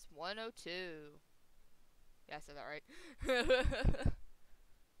is 102. Yeah, I said that right.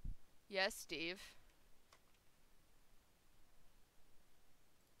 Yes, Steve.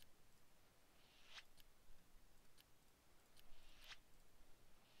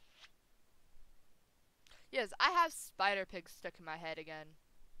 Yes, I have spider pigs stuck in my head again.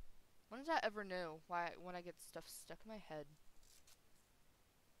 When is that ever new? Why when I get stuff stuck in my head?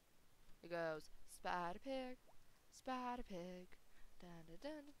 It goes spider pig, spider pig. Dun, dun,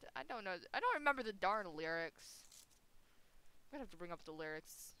 dun, dun. I don't know. I don't remember the darn lyrics. I'm gonna have to bring up the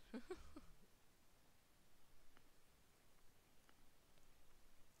lyrics.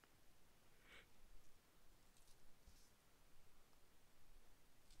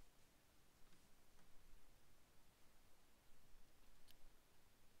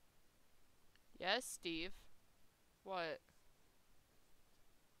 Yes, Steve. What?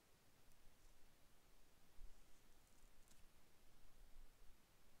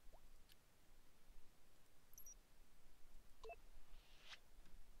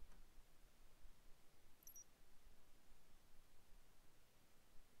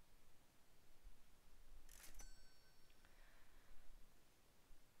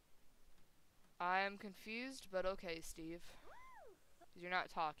 I am confused, but okay, Steve. 'Cause you're not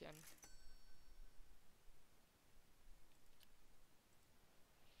talking.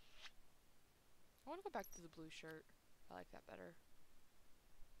 I want to go back to the blue shirt. I like that better.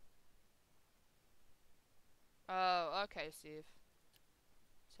 Oh, okay, Steve.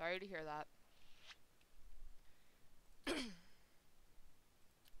 Sorry to hear that.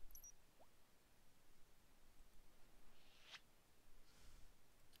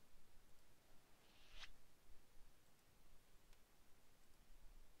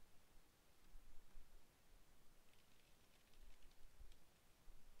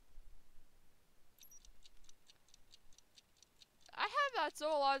 I have that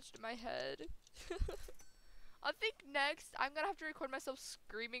so lodged in my head. I think next I'm gonna have to record myself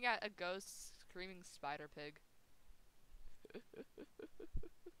screaming at a ghost, screaming spider pig.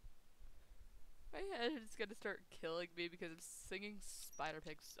 My head is gonna start killing me because I'm singing spider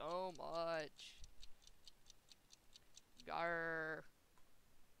pig so much. Garr.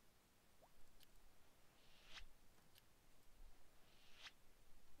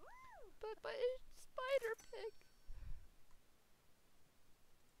 but it's Spider Pig.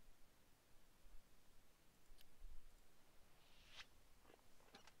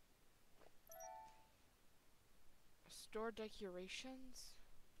 Store decorations.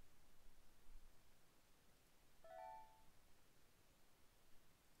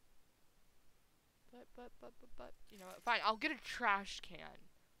 But, you know what? Fine, I'll get a trash can.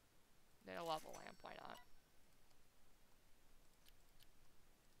 Then a lava lamp, why not?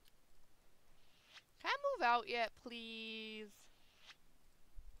 Can I move out yet, please?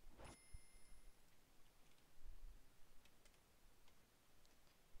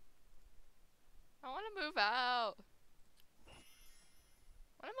 I want to move out.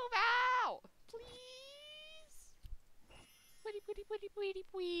 I want to move out, please.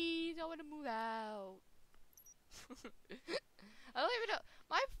 Please. I want to move out. I don't even know.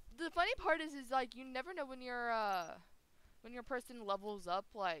 The funny part is like you never know when your person levels up.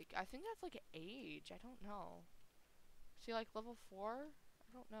 Like I think that's like age. I don't know. Is she like level 4?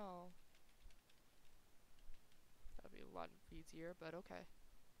 I don't know. That'd be a lot easier, but okay.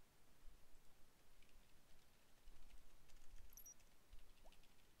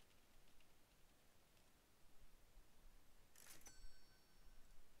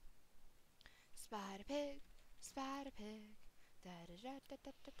 Spider pig, spider pig, da da da da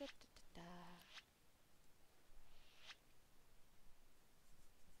da da da da da.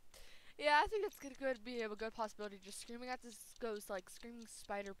 Yeah, I think it's gonna be a good possibility. Just screaming at this ghost like screaming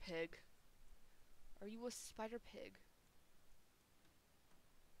spider pig. Are you a spider pig?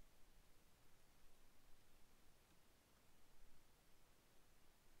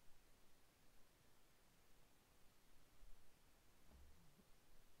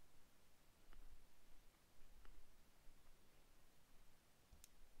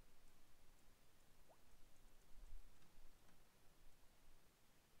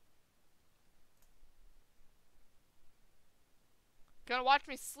 Gonna watch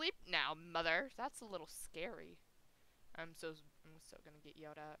me sleep now, mother. That's a little scary. I'm so gonna get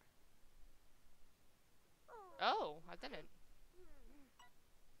yelled at. Oh, I didn't.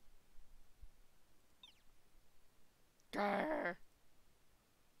 Grr.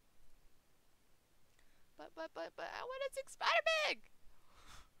 But I want to sing Spider Pig.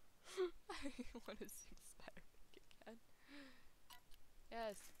 I want to sing Spider Pig again.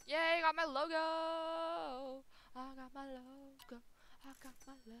 Yes. Yay! Got my logo. I got my logo. I got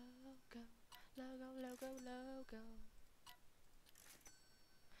my logo. Logo.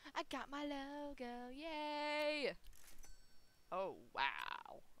 I got my logo. Yay! Oh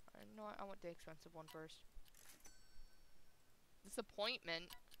wow. No, I want the expensive one first.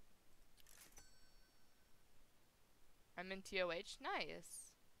 Disappointment. I'm in TOH.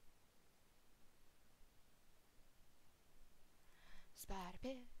 Nice. Spider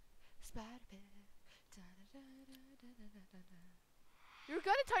Pig. Spider Pig. Da, da, da, da, da, da, da, da. You're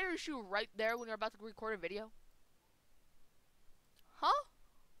gonna tie your shoe right there when you're about to record a video? Huh?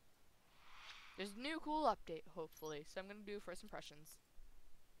 There's a new cool update, hopefully, so I'm gonna do first impressions.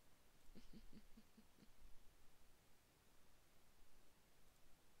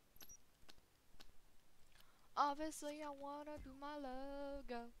 Obviously, I wanna do my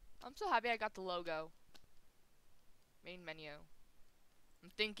logo. I'm so happy I got the logo. Main menu. I'm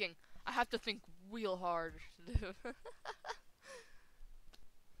thinking. I have to think real hard.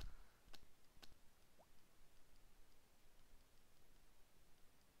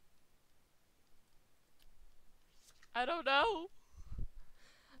 I don't know.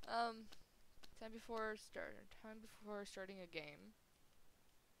 Time before starting a game.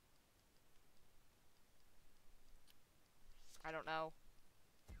 I don't know.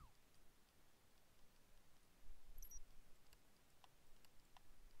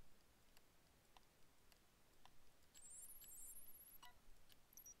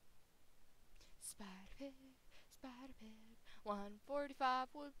 Spider Pig, 145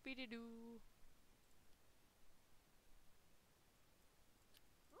 would be to do.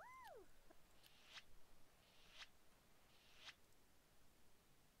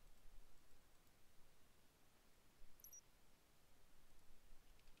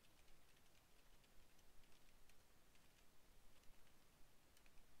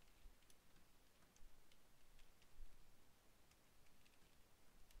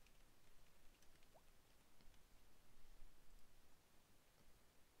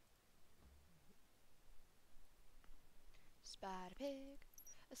 Spider Pig,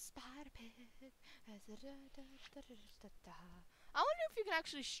 a Spider Pig. I wonder if you can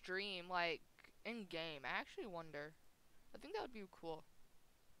actually stream, like, in game. I actually wonder. I think that would be cool.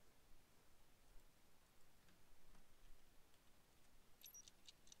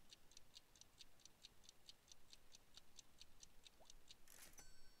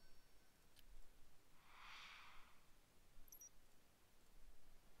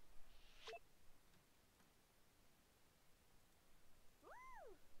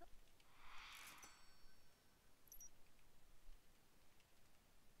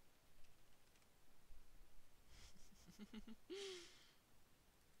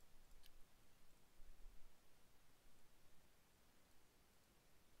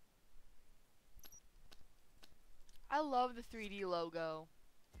 I love the 3D logo.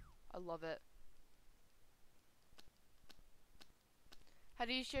 I love it. How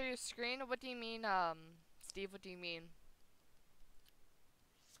do you share your screen? What do you mean, Steve? What do you mean?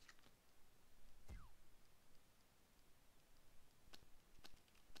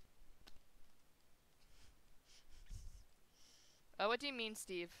 What do you mean,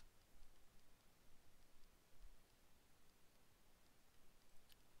 Steve?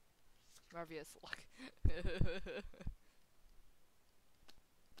 Marvelous luck.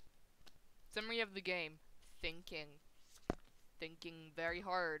 Summary of the game. Thinking. Thinking very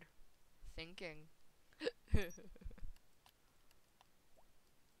hard. Thinking.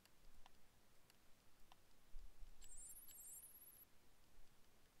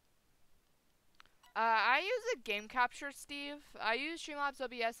 I use a game capture, Steve. I use Streamlabs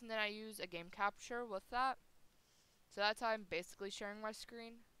OBS and then I use a game capture with that. So that's how I'm basically sharing my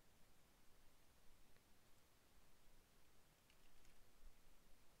screen.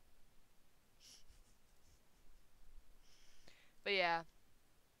 But yeah.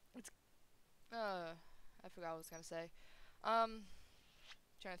 It's I forgot what I was gonna say. Trying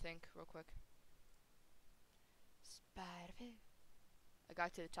to think real quick. Spider Pig. I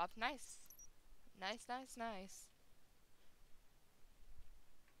got to the top. Nice. Nice, nice, nice.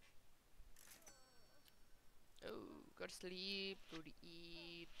 Oh, go to sleep, go to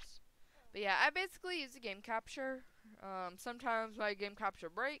eat. But yeah, I basically use a game capture. Sometimes my game capture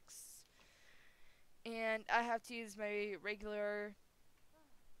breaks. And I have to use my regular,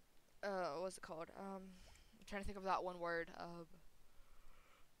 what's it called? I'm trying to think of that one word.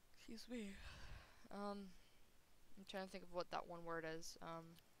 Excuse me. I'm trying to think of what that one word is.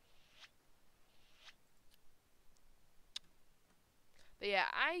 But yeah,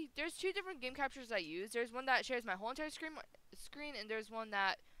 there's two different game captures I use. There's one that shares my whole entire screen, and there's one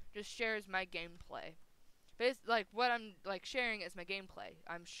that just shares my gameplay. But it's like what I'm like sharing is my gameplay.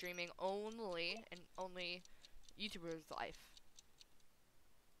 I'm streaming only and only YouTuber's life.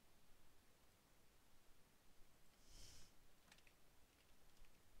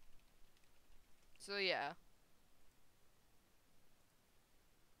 So yeah.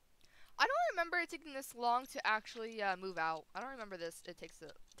 I don't remember it taking this long to actually move out. I don't remember this. It takes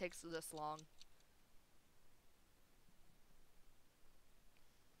this long.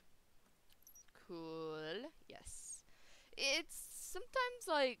 Cool. Yes. It's sometimes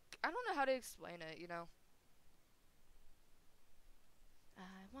like I don't know how to explain it. You know.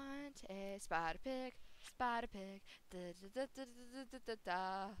 I want a spider pig. Spider pig. Da da da da da da da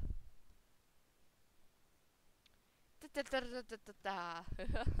da.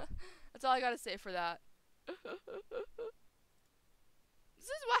 That's all I gotta say for that. This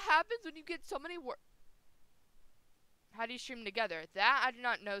is what happens when you get so many work. How do you stream together? That I do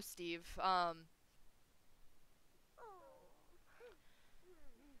not know, Steve. Hold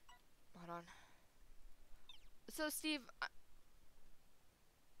on. So, Steve,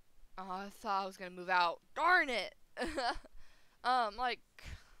 I thought I was gonna move out. Darn it! Like,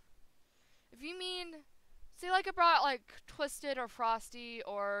 if you mean, say like I brought like Twisted or Frosty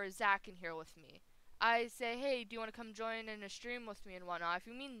or Zach in here with me. I say, hey, do you want to come join in a stream with me and whatnot? If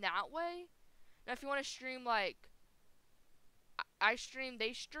you mean that way, now if you want to stream like I stream,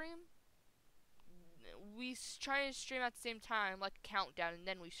 they stream, we try and stream at the same time, like a countdown, and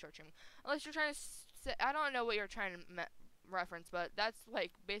then we start streaming. Unless you're trying to say, I don't know what you're trying to reference, but that's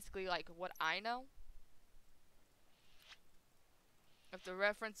like basically like what I know. If the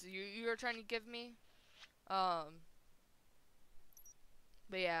reference you're trying to give me, but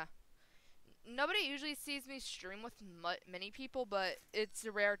yeah. Nobody usually sees me stream with many people, but it's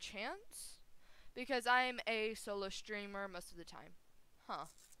a rare chance because I'm a solo streamer most of the time. Huh.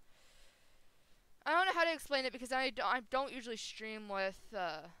 I don't know how to explain it because I don't usually stream with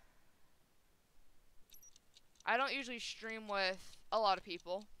I don't usually stream with a lot of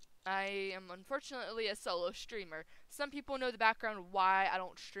people. I am unfortunately a solo streamer. Some people know the background why I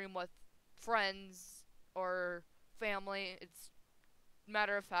don't stream with friends or family. It's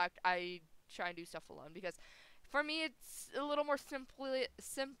matter of fact, I try and do stuff alone because for me it's a little more simpler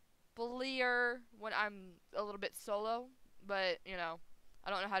when I'm a little bit solo, but you know, I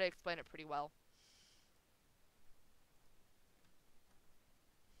don't know how to explain it pretty well.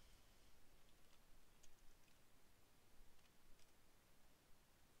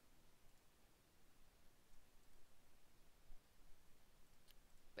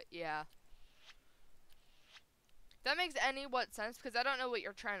 But yeah. That makes any what sense because I don't know what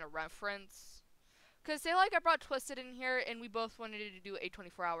you're trying to reference. Because say like I brought Twisted in here and we both wanted to do a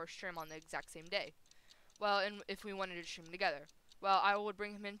 24-hour stream on the exact same day. Well, and if we wanted to stream together. Well, I would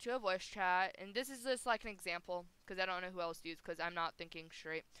bring him into a voice chat, and this is just like an example, because I don't know who else to use, because I'm not thinking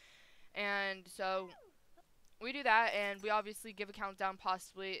straight. And so, we do that, and we obviously give a countdown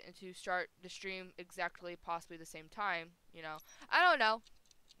possibly to start the stream exactly possibly the same time, you know. I don't know.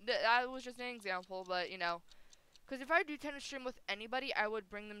 That was just an example, but, you know. Because if I do tend to stream with anybody, I would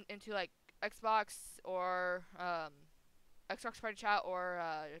bring them into, like, Xbox or, Xbox Party Chat or,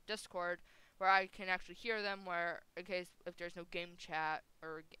 Discord, where I can actually hear them, where in case if there's no game chat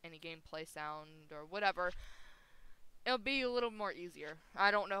or any gameplay sound or whatever, it'll be a little more easier.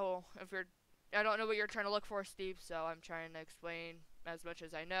 I don't know what you're trying to look for, Steve, so I'm trying to explain as much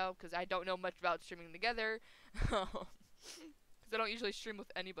as I know, because I don't know much about streaming together, because I don't usually stream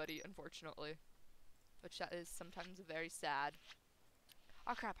with anybody, unfortunately, which that is sometimes very sad.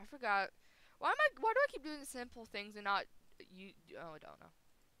 Oh crap, I forgot. Why do I keep doing simple things and not oh, I don't know.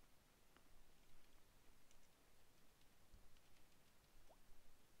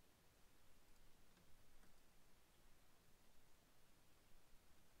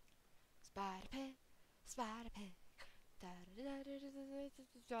 Spider pig, spider pig. Da da da da da da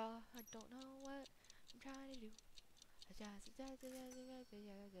da da. I don't know what I'm trying to do. I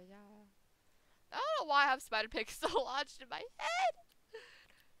don't know why I have spider pig still lodged in my head.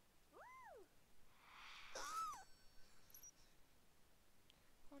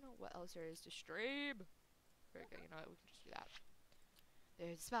 I don't know what else there is to stream. Very good, you know what, we can just do that.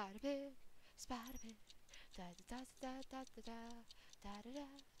 There's a spider pig, spider pig. Da da da da da da da da da da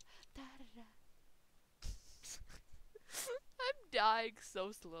da da. I'm dying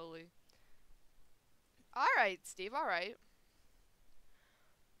so slowly. Alright, Steve, alright.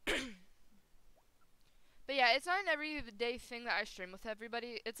 But yeah, it's not an everyday thing that I stream with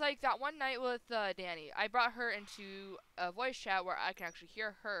everybody. It's like that one night with Danny. I brought her into a voice chat where I can actually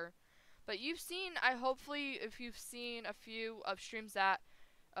hear her. But you've seen, hopefully, if you've seen a few of streams that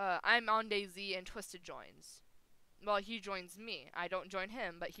I'm on DayZ and Twisted joins. Well, he joins me. I don't join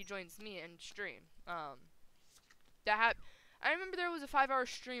him, but he joins me in stream. I remember there was a 5-hour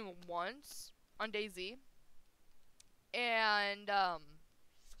stream once on DayZ. And,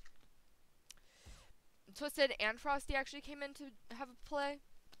 Twisted and Frosty actually came in to have a play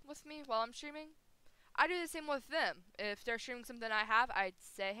with me while I'm streaming. I do the same with them. If they're streaming something I have, I'd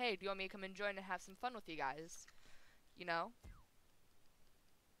say, hey, do you want me to come and join and have some fun with you guys? You know?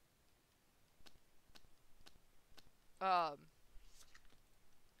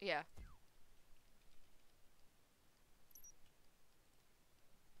 Yeah.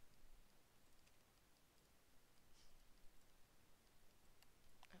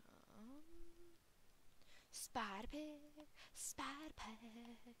 Spider pig, spider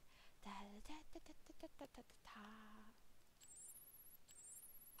pig, da da da da da da da da da.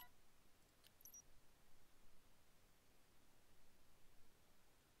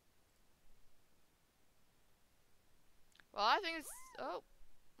 Well, I think it's, oh,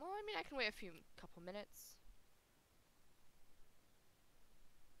 well, I mean, I can wait a couple minutes.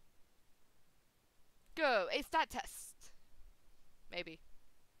 Go, a stat test. Maybe.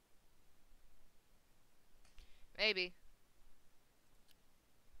 Maybe.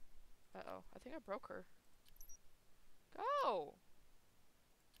 Uh-oh, I think I broke her. Go!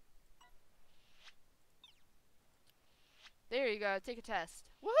 There you go, take a test.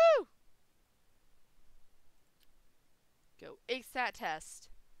 Woohoo! Go, a stat test.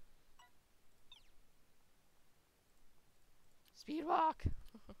 Speed walk.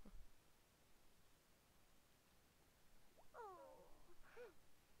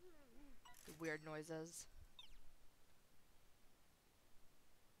 The weird noises.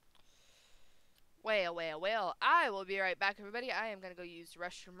 Well, I will be right back, everybody. I am going to go use the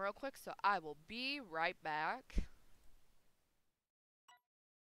restroom real quick, so I will be right back.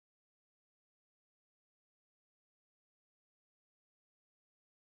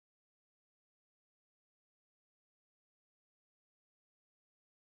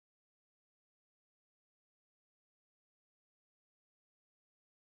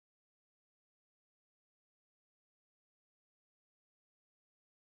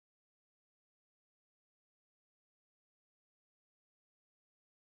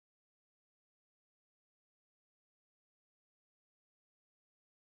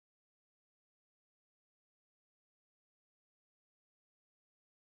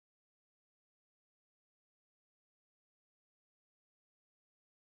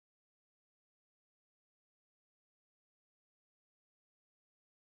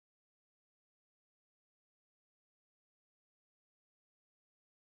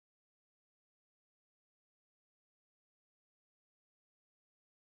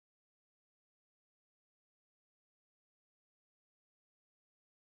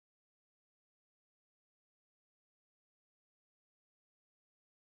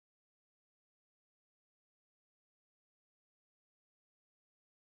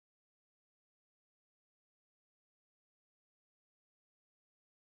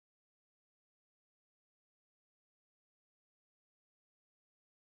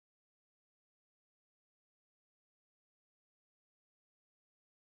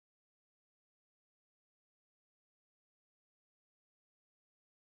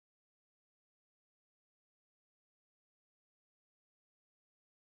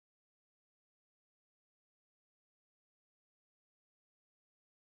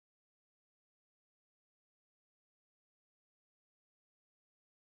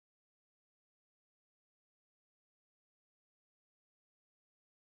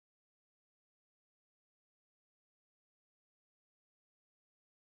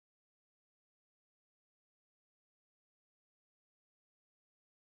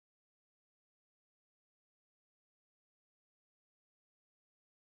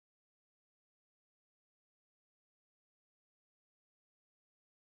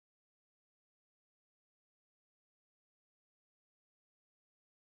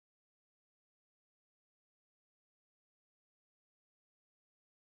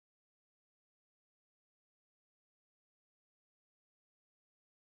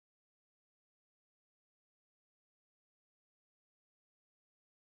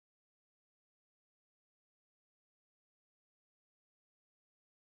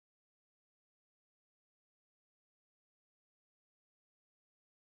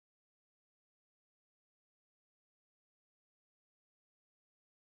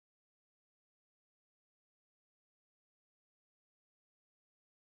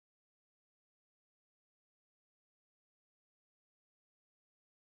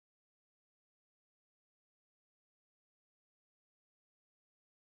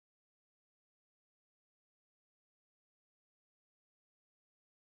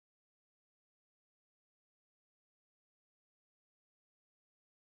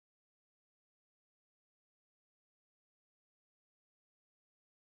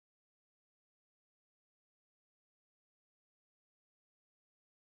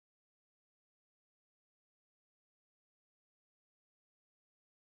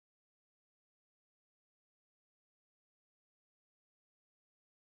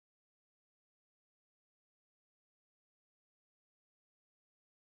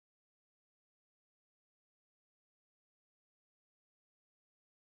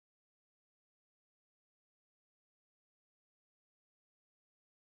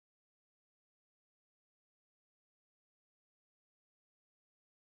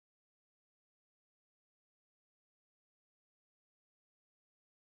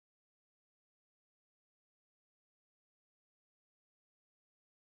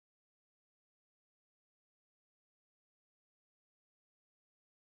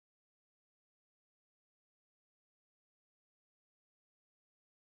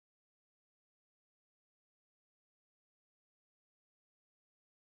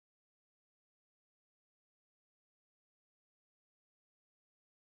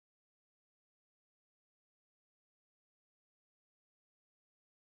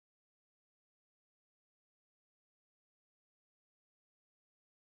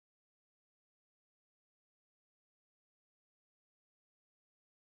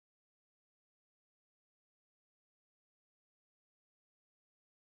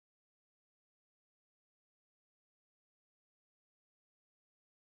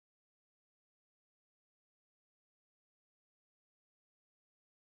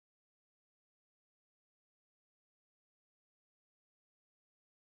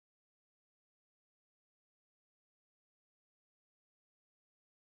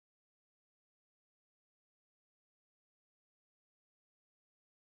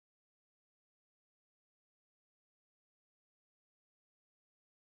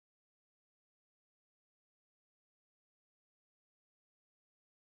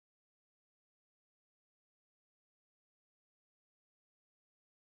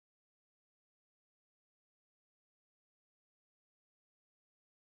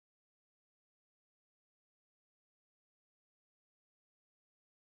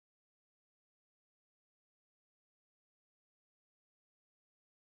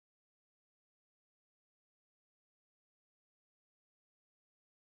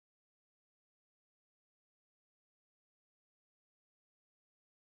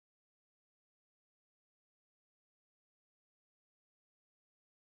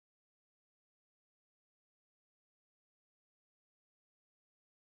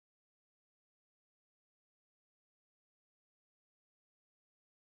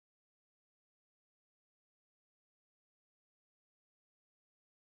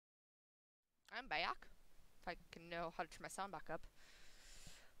 I'm back. If I can know how to turn my sound back up.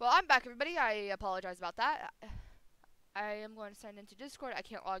 Well, I'm back, everybody. I apologize about that. I am going to sign into Discord. I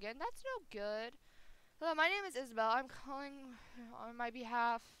can't log in. That's no good. Hello, my name is Isabel. I'm calling on my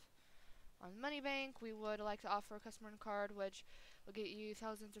behalf on Money Bank. We would like to offer a customer card which will get you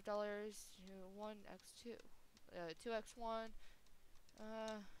thousands of dollars to 1x2. 2x1.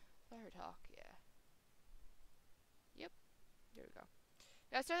 Let her talk, yeah. Yep, there we go.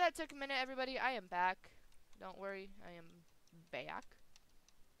 Yeah, so that took a minute, everybody. I am back. Don't worry, I am back.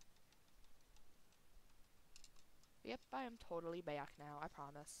 Yep, I am totally back now, I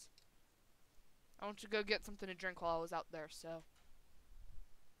promise. I went to go get something to drink while I was out there, so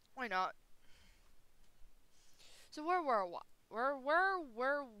why not? So where were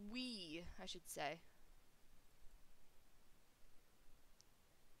we, I should say.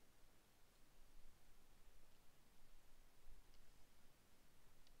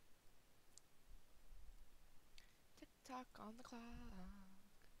 Tick tock on the clock.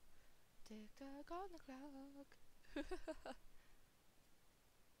 Tick tock on the clock.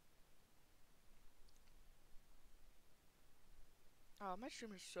 Oh, my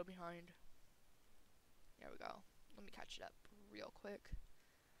stream is so behind. There we go. Let me catch it up real quick.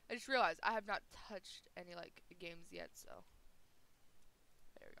 I just realized I have not touched any like games yet, so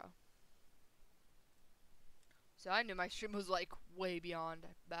there we go. So I knew my stream was like way beyond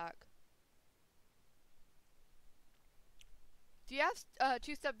back. Do you have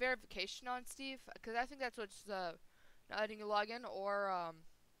two-step verification on, Steve? Because I think that's what's not letting you log in, or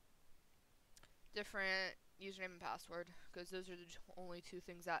different username and password. Because those are the only two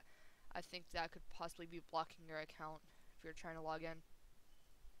things that I think that could possibly be blocking your account if you're trying to log in.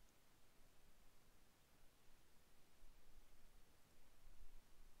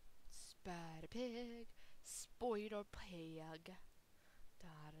 Spider pig, spider pig. Da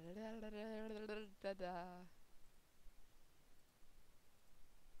da da da da da da da.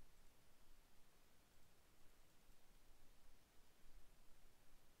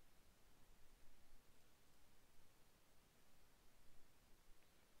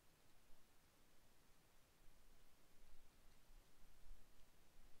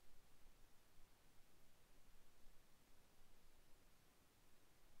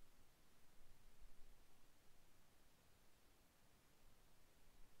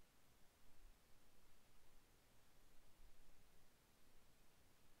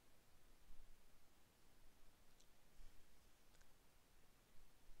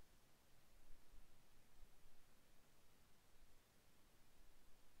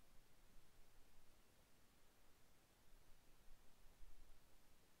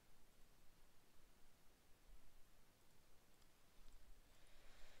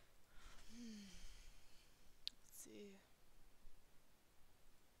 Let's see.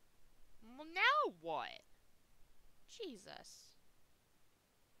 Well, now what? Jesus.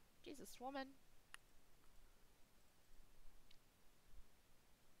 Jesus, woman.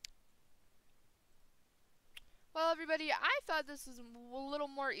 Well, everybody, I thought this was a little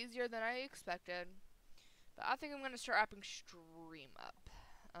more easier than I expected. But I think I'm going to start wrapping stream up.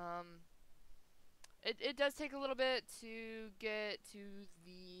 It does take a little bit to get to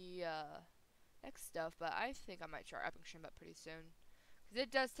the next stuff, but I think I might start wrapping stream up pretty soon. Because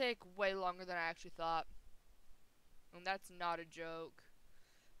it does take way longer than I actually thought. And that's not a joke.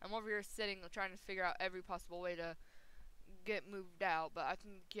 I'm over here sitting trying to figure out every possible way to get moved out, but I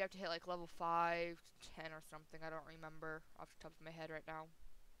think you have to hit like level 5 to 10 or something. I don't remember off the top of my head right now.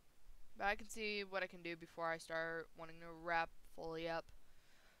 But I can see what I can do before I start wanting to wrap fully up.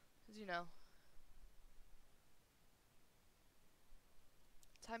 Because, you know,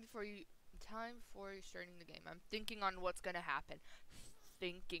 time before you're starting the game. I'm thinking on what's going to happen.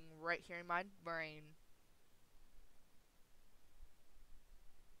 Thinking right here in my brain.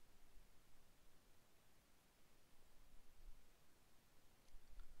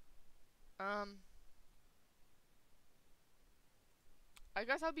 I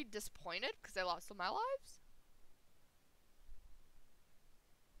guess I'll be disappointed because I lost all my lives.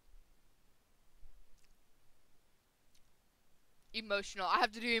 Emotional. I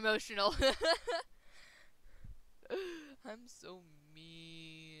have to do emotional. I'm so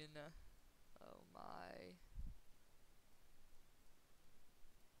mean. Oh my.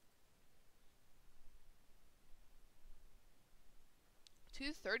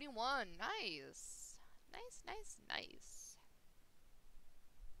 $231. Nice. Nice, nice, nice.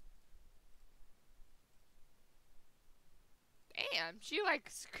 Damn, she like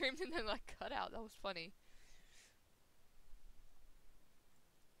screamed and then like cut out. That was funny.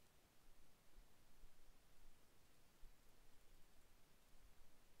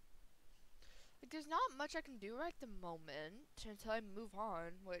 like, there's not much I can do right at the moment until I move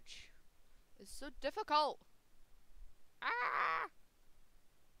on, which is so difficult. Ah!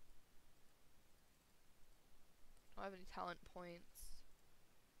 I don't have any talent points.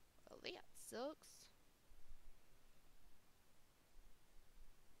 Well, that sucks.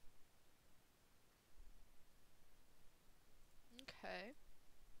 Okay.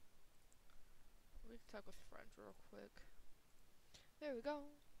 We can talk with friends real quick. There we go.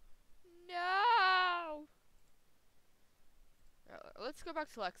 No! Let's go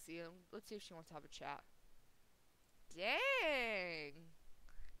back to Lexi and let's see if she wants to have a chat. Dang!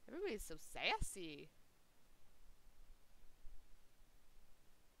 Everybody's so sassy.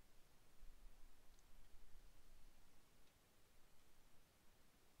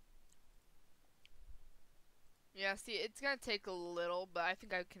 Yeah, see, it's gonna take a little, but I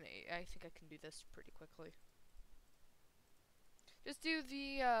think I can do this pretty quickly. Just do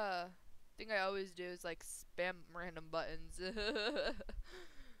the thing I always do is like spam random buttons.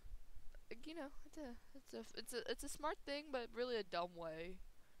 Like, you know, it's a smart thing, but really a dumb way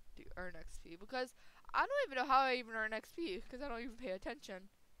to earn XP, because I don't even know how I even earn XP because I don't even pay attention.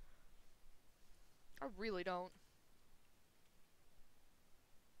 I really don't.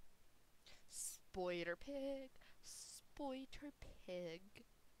 Spoiler pig. Spoiler pig.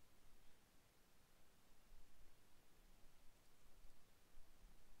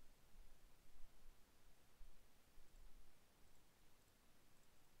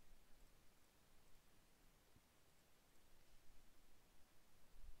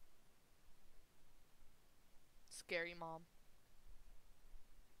 Scary mom.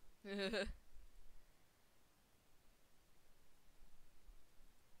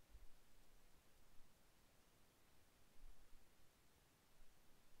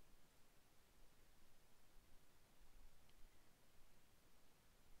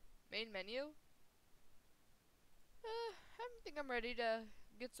 Main menu? I think I'm ready to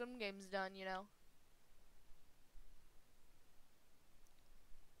get some games done, you know.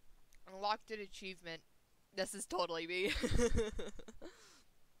 Unlocked an achievement. This is totally me.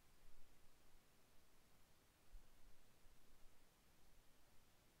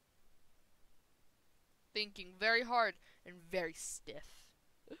 Thinking very hard and very stiff.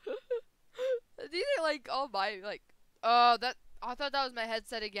 These are like all my like. Oh, that I thought that was my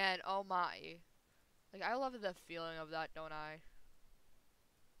headset again. Oh my. Like, I love the feeling of that, don't I?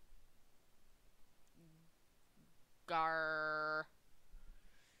 Gar.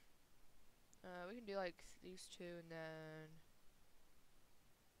 We can do like these two and then.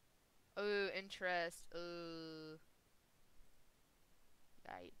 Oh, interest.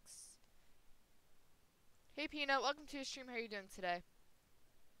 Yikes. Hey Peanut, welcome to the stream. How are you doing today?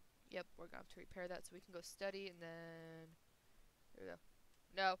 Yep, we're gonna have to repair that so we can go study and then. There we go.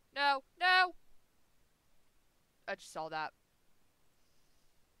 No, no, no! I just saw that.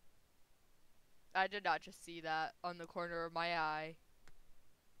 I did not just see that on the corner of my eye.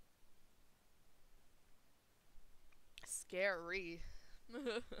 Scary.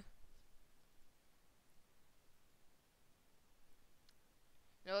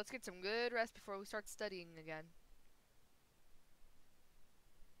 Now let's get some good rest before we start studying again.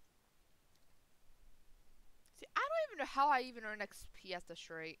 See, I don't even know how I even earn XP at this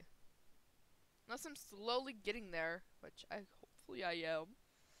rate. Unless I'm slowly getting there, which hopefully I am.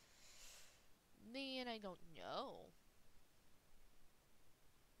 Man, I don't know.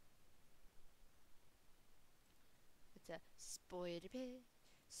 It's a spoiled pig.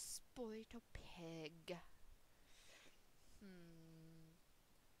 Spoiled pig.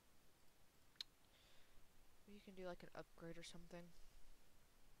 You can do like an upgrade or something.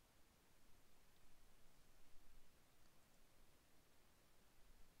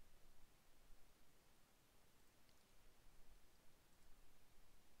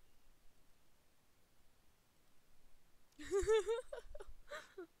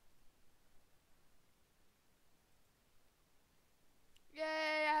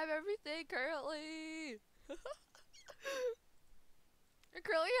 Yay, I have everything currently. I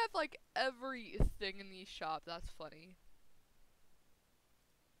currently have like everything in the shop. That's funny.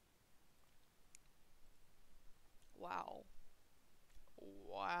 Wow.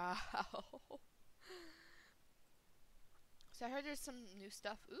 Wow. So I heard there's some new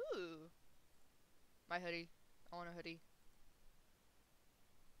stuff. Ooh. My hoodie. I want a hoodie.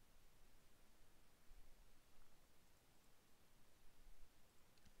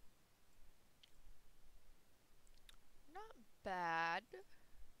 Not bad.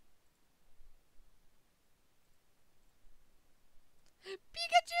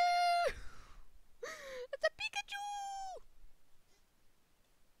 Pikachu! It's a Pikachu!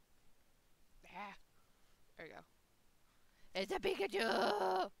 It's a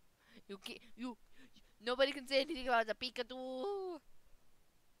Pikachu! You can't, nobody can say anything about the Pikachu!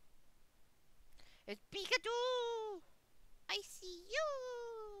 It's Pikachu! I see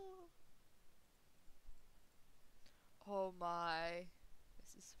you! Oh my.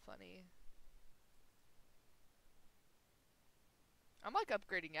 This is funny. I'm like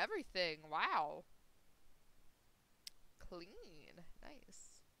upgrading everything. Wow. Clean. Nice.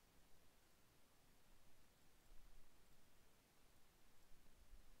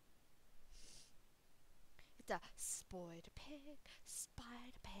 It's a spoiled pig.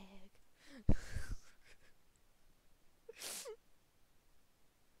 Spider pig.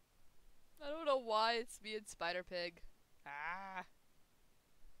 I don't know why it's me and Spider Pig. Ah.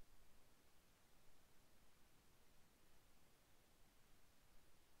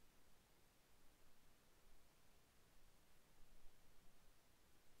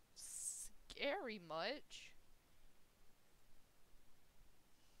 Scary much?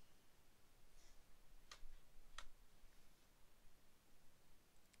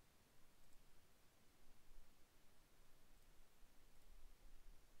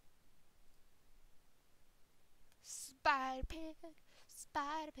 Spider Pig.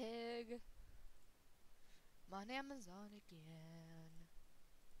 Spider Pig. I'm on Amazon again.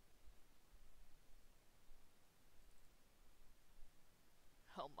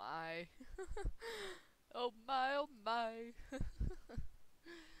 Oh my. Oh my, oh my.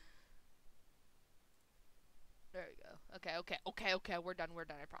 There we go. Okay. We're done.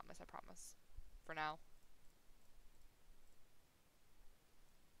 I promise. For now.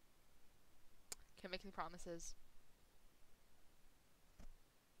 Can't make any promises.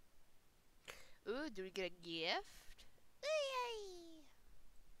 Ooh, do we get a gift? Yay!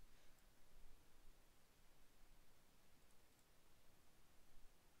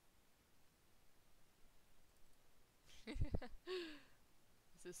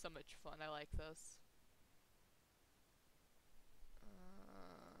 This is so much fun. I like this.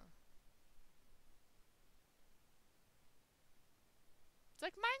 It's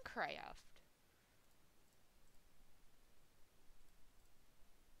like Minecraft.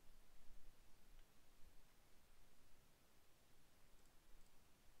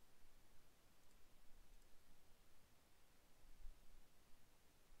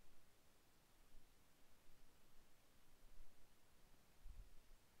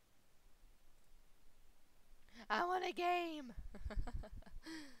 I want a game!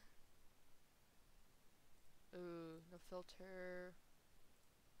 Ooh, no filter.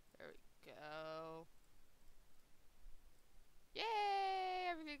 There we go. Yay!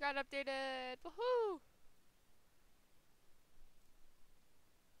 Everything got updated! Woohoo!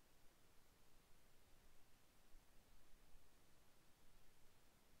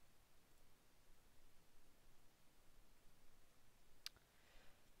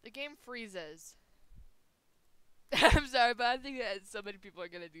 The game freezes. I'm sorry, but I think that so many people are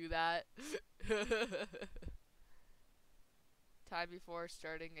gonna do that. Time before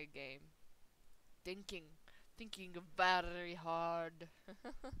starting a game. Thinking very hard.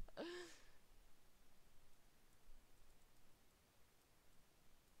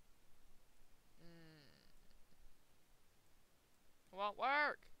 Won't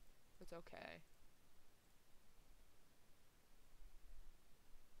work. It's okay.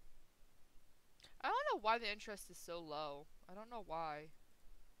 I don't know why the interest is so low. I don't know why.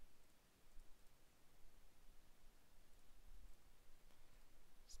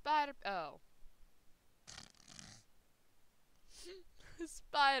 Spider. Oh.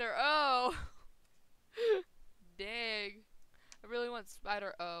 Spider. Oh. Dang. I really want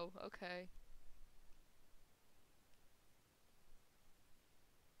Spider. Oh. Okay.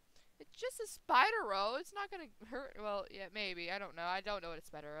 It's just a Spider O. It's not gonna hurt. Well, yeah, maybe. I don't know. I don't know what a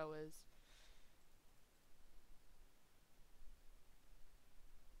Spider O is.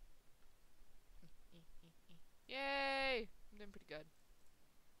 Yay! I'm doing pretty good.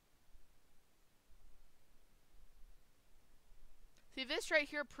 See, this right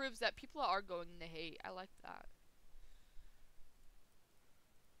here proves that people are going to hate. I like that.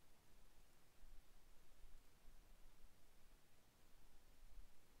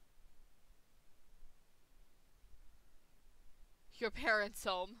 Your parents'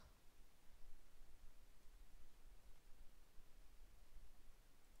 home.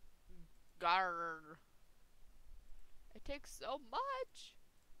 Garr. It takes so much.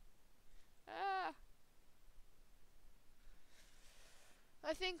 Ah.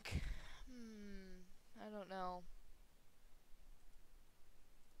 I think. I don't know.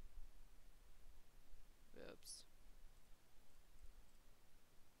 Oops.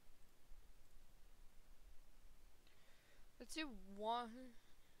 Let's do one.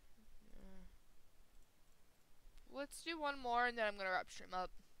 Let's do one more and then I'm gonna wrap stream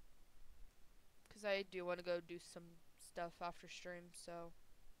up. Because I do want to go do some stuff after stream, so.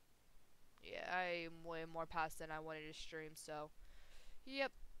 Yeah, I'm way more past than I wanted to stream, so.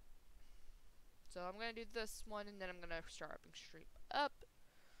 Yep. So I'm gonna do this one and then I'm gonna start wrapping stream up.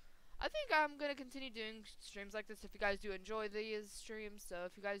 I think I'm gonna continue doing streams like this if you guys do enjoy these streams. So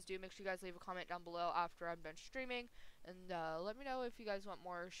if you guys do, make sure you guys leave a comment down below after I'm done streaming. And let me know if you guys want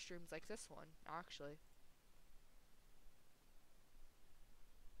more streams like this one, actually.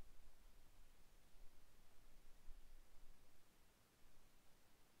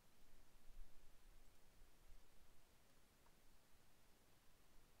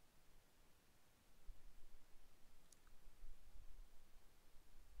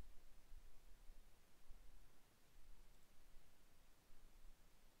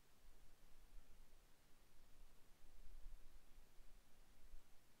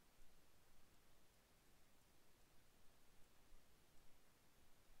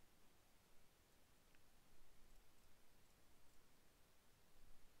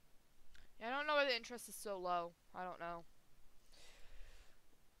 Yeah, I don't know why the interest is so low. I don't know.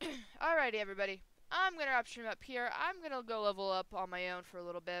 Alrighty, everybody. I'm gonna wrap stream up here. I'm gonna go level up on my own for a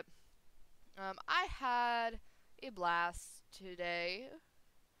little bit. I had a blast today.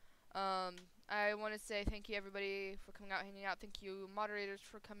 I want to say thank you everybody for coming out, hanging out. Thank you moderators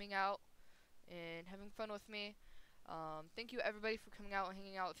for coming out and having fun with me. Thank you everybody for coming out and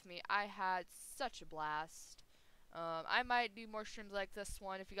hanging out with me. I had such a blast. I might do more streams like this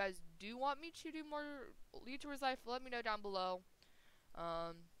one. If you guys do want me to do more YouTubers Life, let me know down below.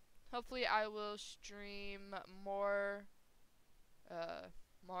 Hopefully I will stream more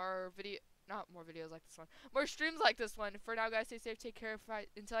not more videos like this one, more streams like this one. For now, guys, stay safe, take care.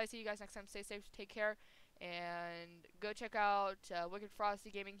 Until I see you guys next time, stay safe, take care, and go check out Wicked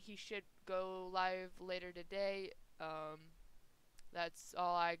Frosty Gaming. He should go live later today. That's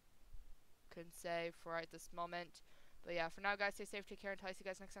all I can say for right this moment. But yeah, for now, guys, stay safe, take care. Until I see you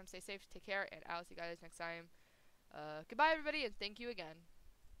guys next time, stay safe, take care, and I'll see you guys next time. Goodbye, everybody, and thank you again.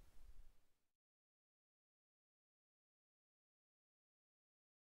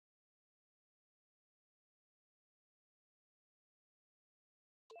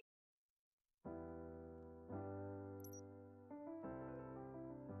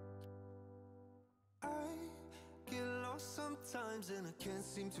 I get lost sometimes and I can't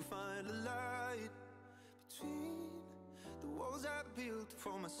seem to find a light between the walls I built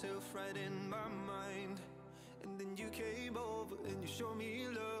for myself right in my mind. And then you came over and you showed me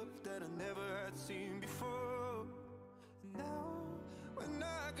love that I never had seen before. And now, when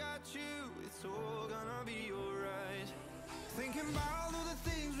I got you, it's all gonna be alright. Thinking about all the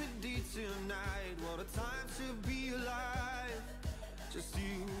things we did tonight. What a time to be alive. Just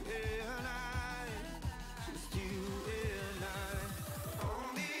you and I. Just you and I.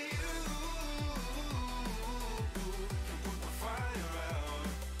 Only you can put the fire out.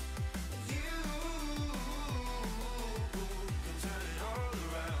 You can turn it all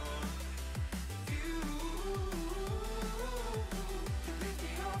around. You can lift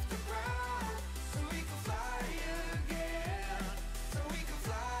me off the ground, so we can fly again. So we can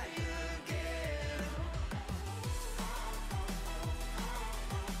fly again. So we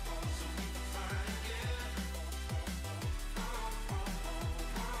can fly again. So we can fly again.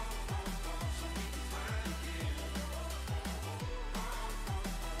 So we can fly again. So we can fly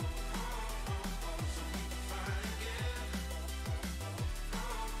again.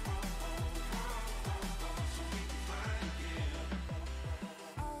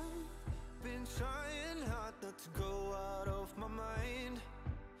 I've been trying hard not to go out of my mind.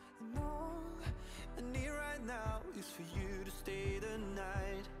 And all I need right now is for you to stay the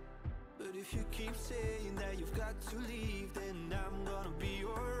night. But if you keep saying that you've got to leave, then I'm gonna be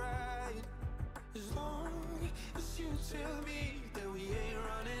alright. As long as you tell me that we ain't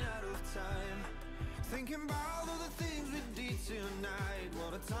running out of time. Thinking about all the things we did tonight.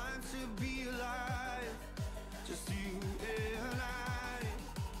 What a time to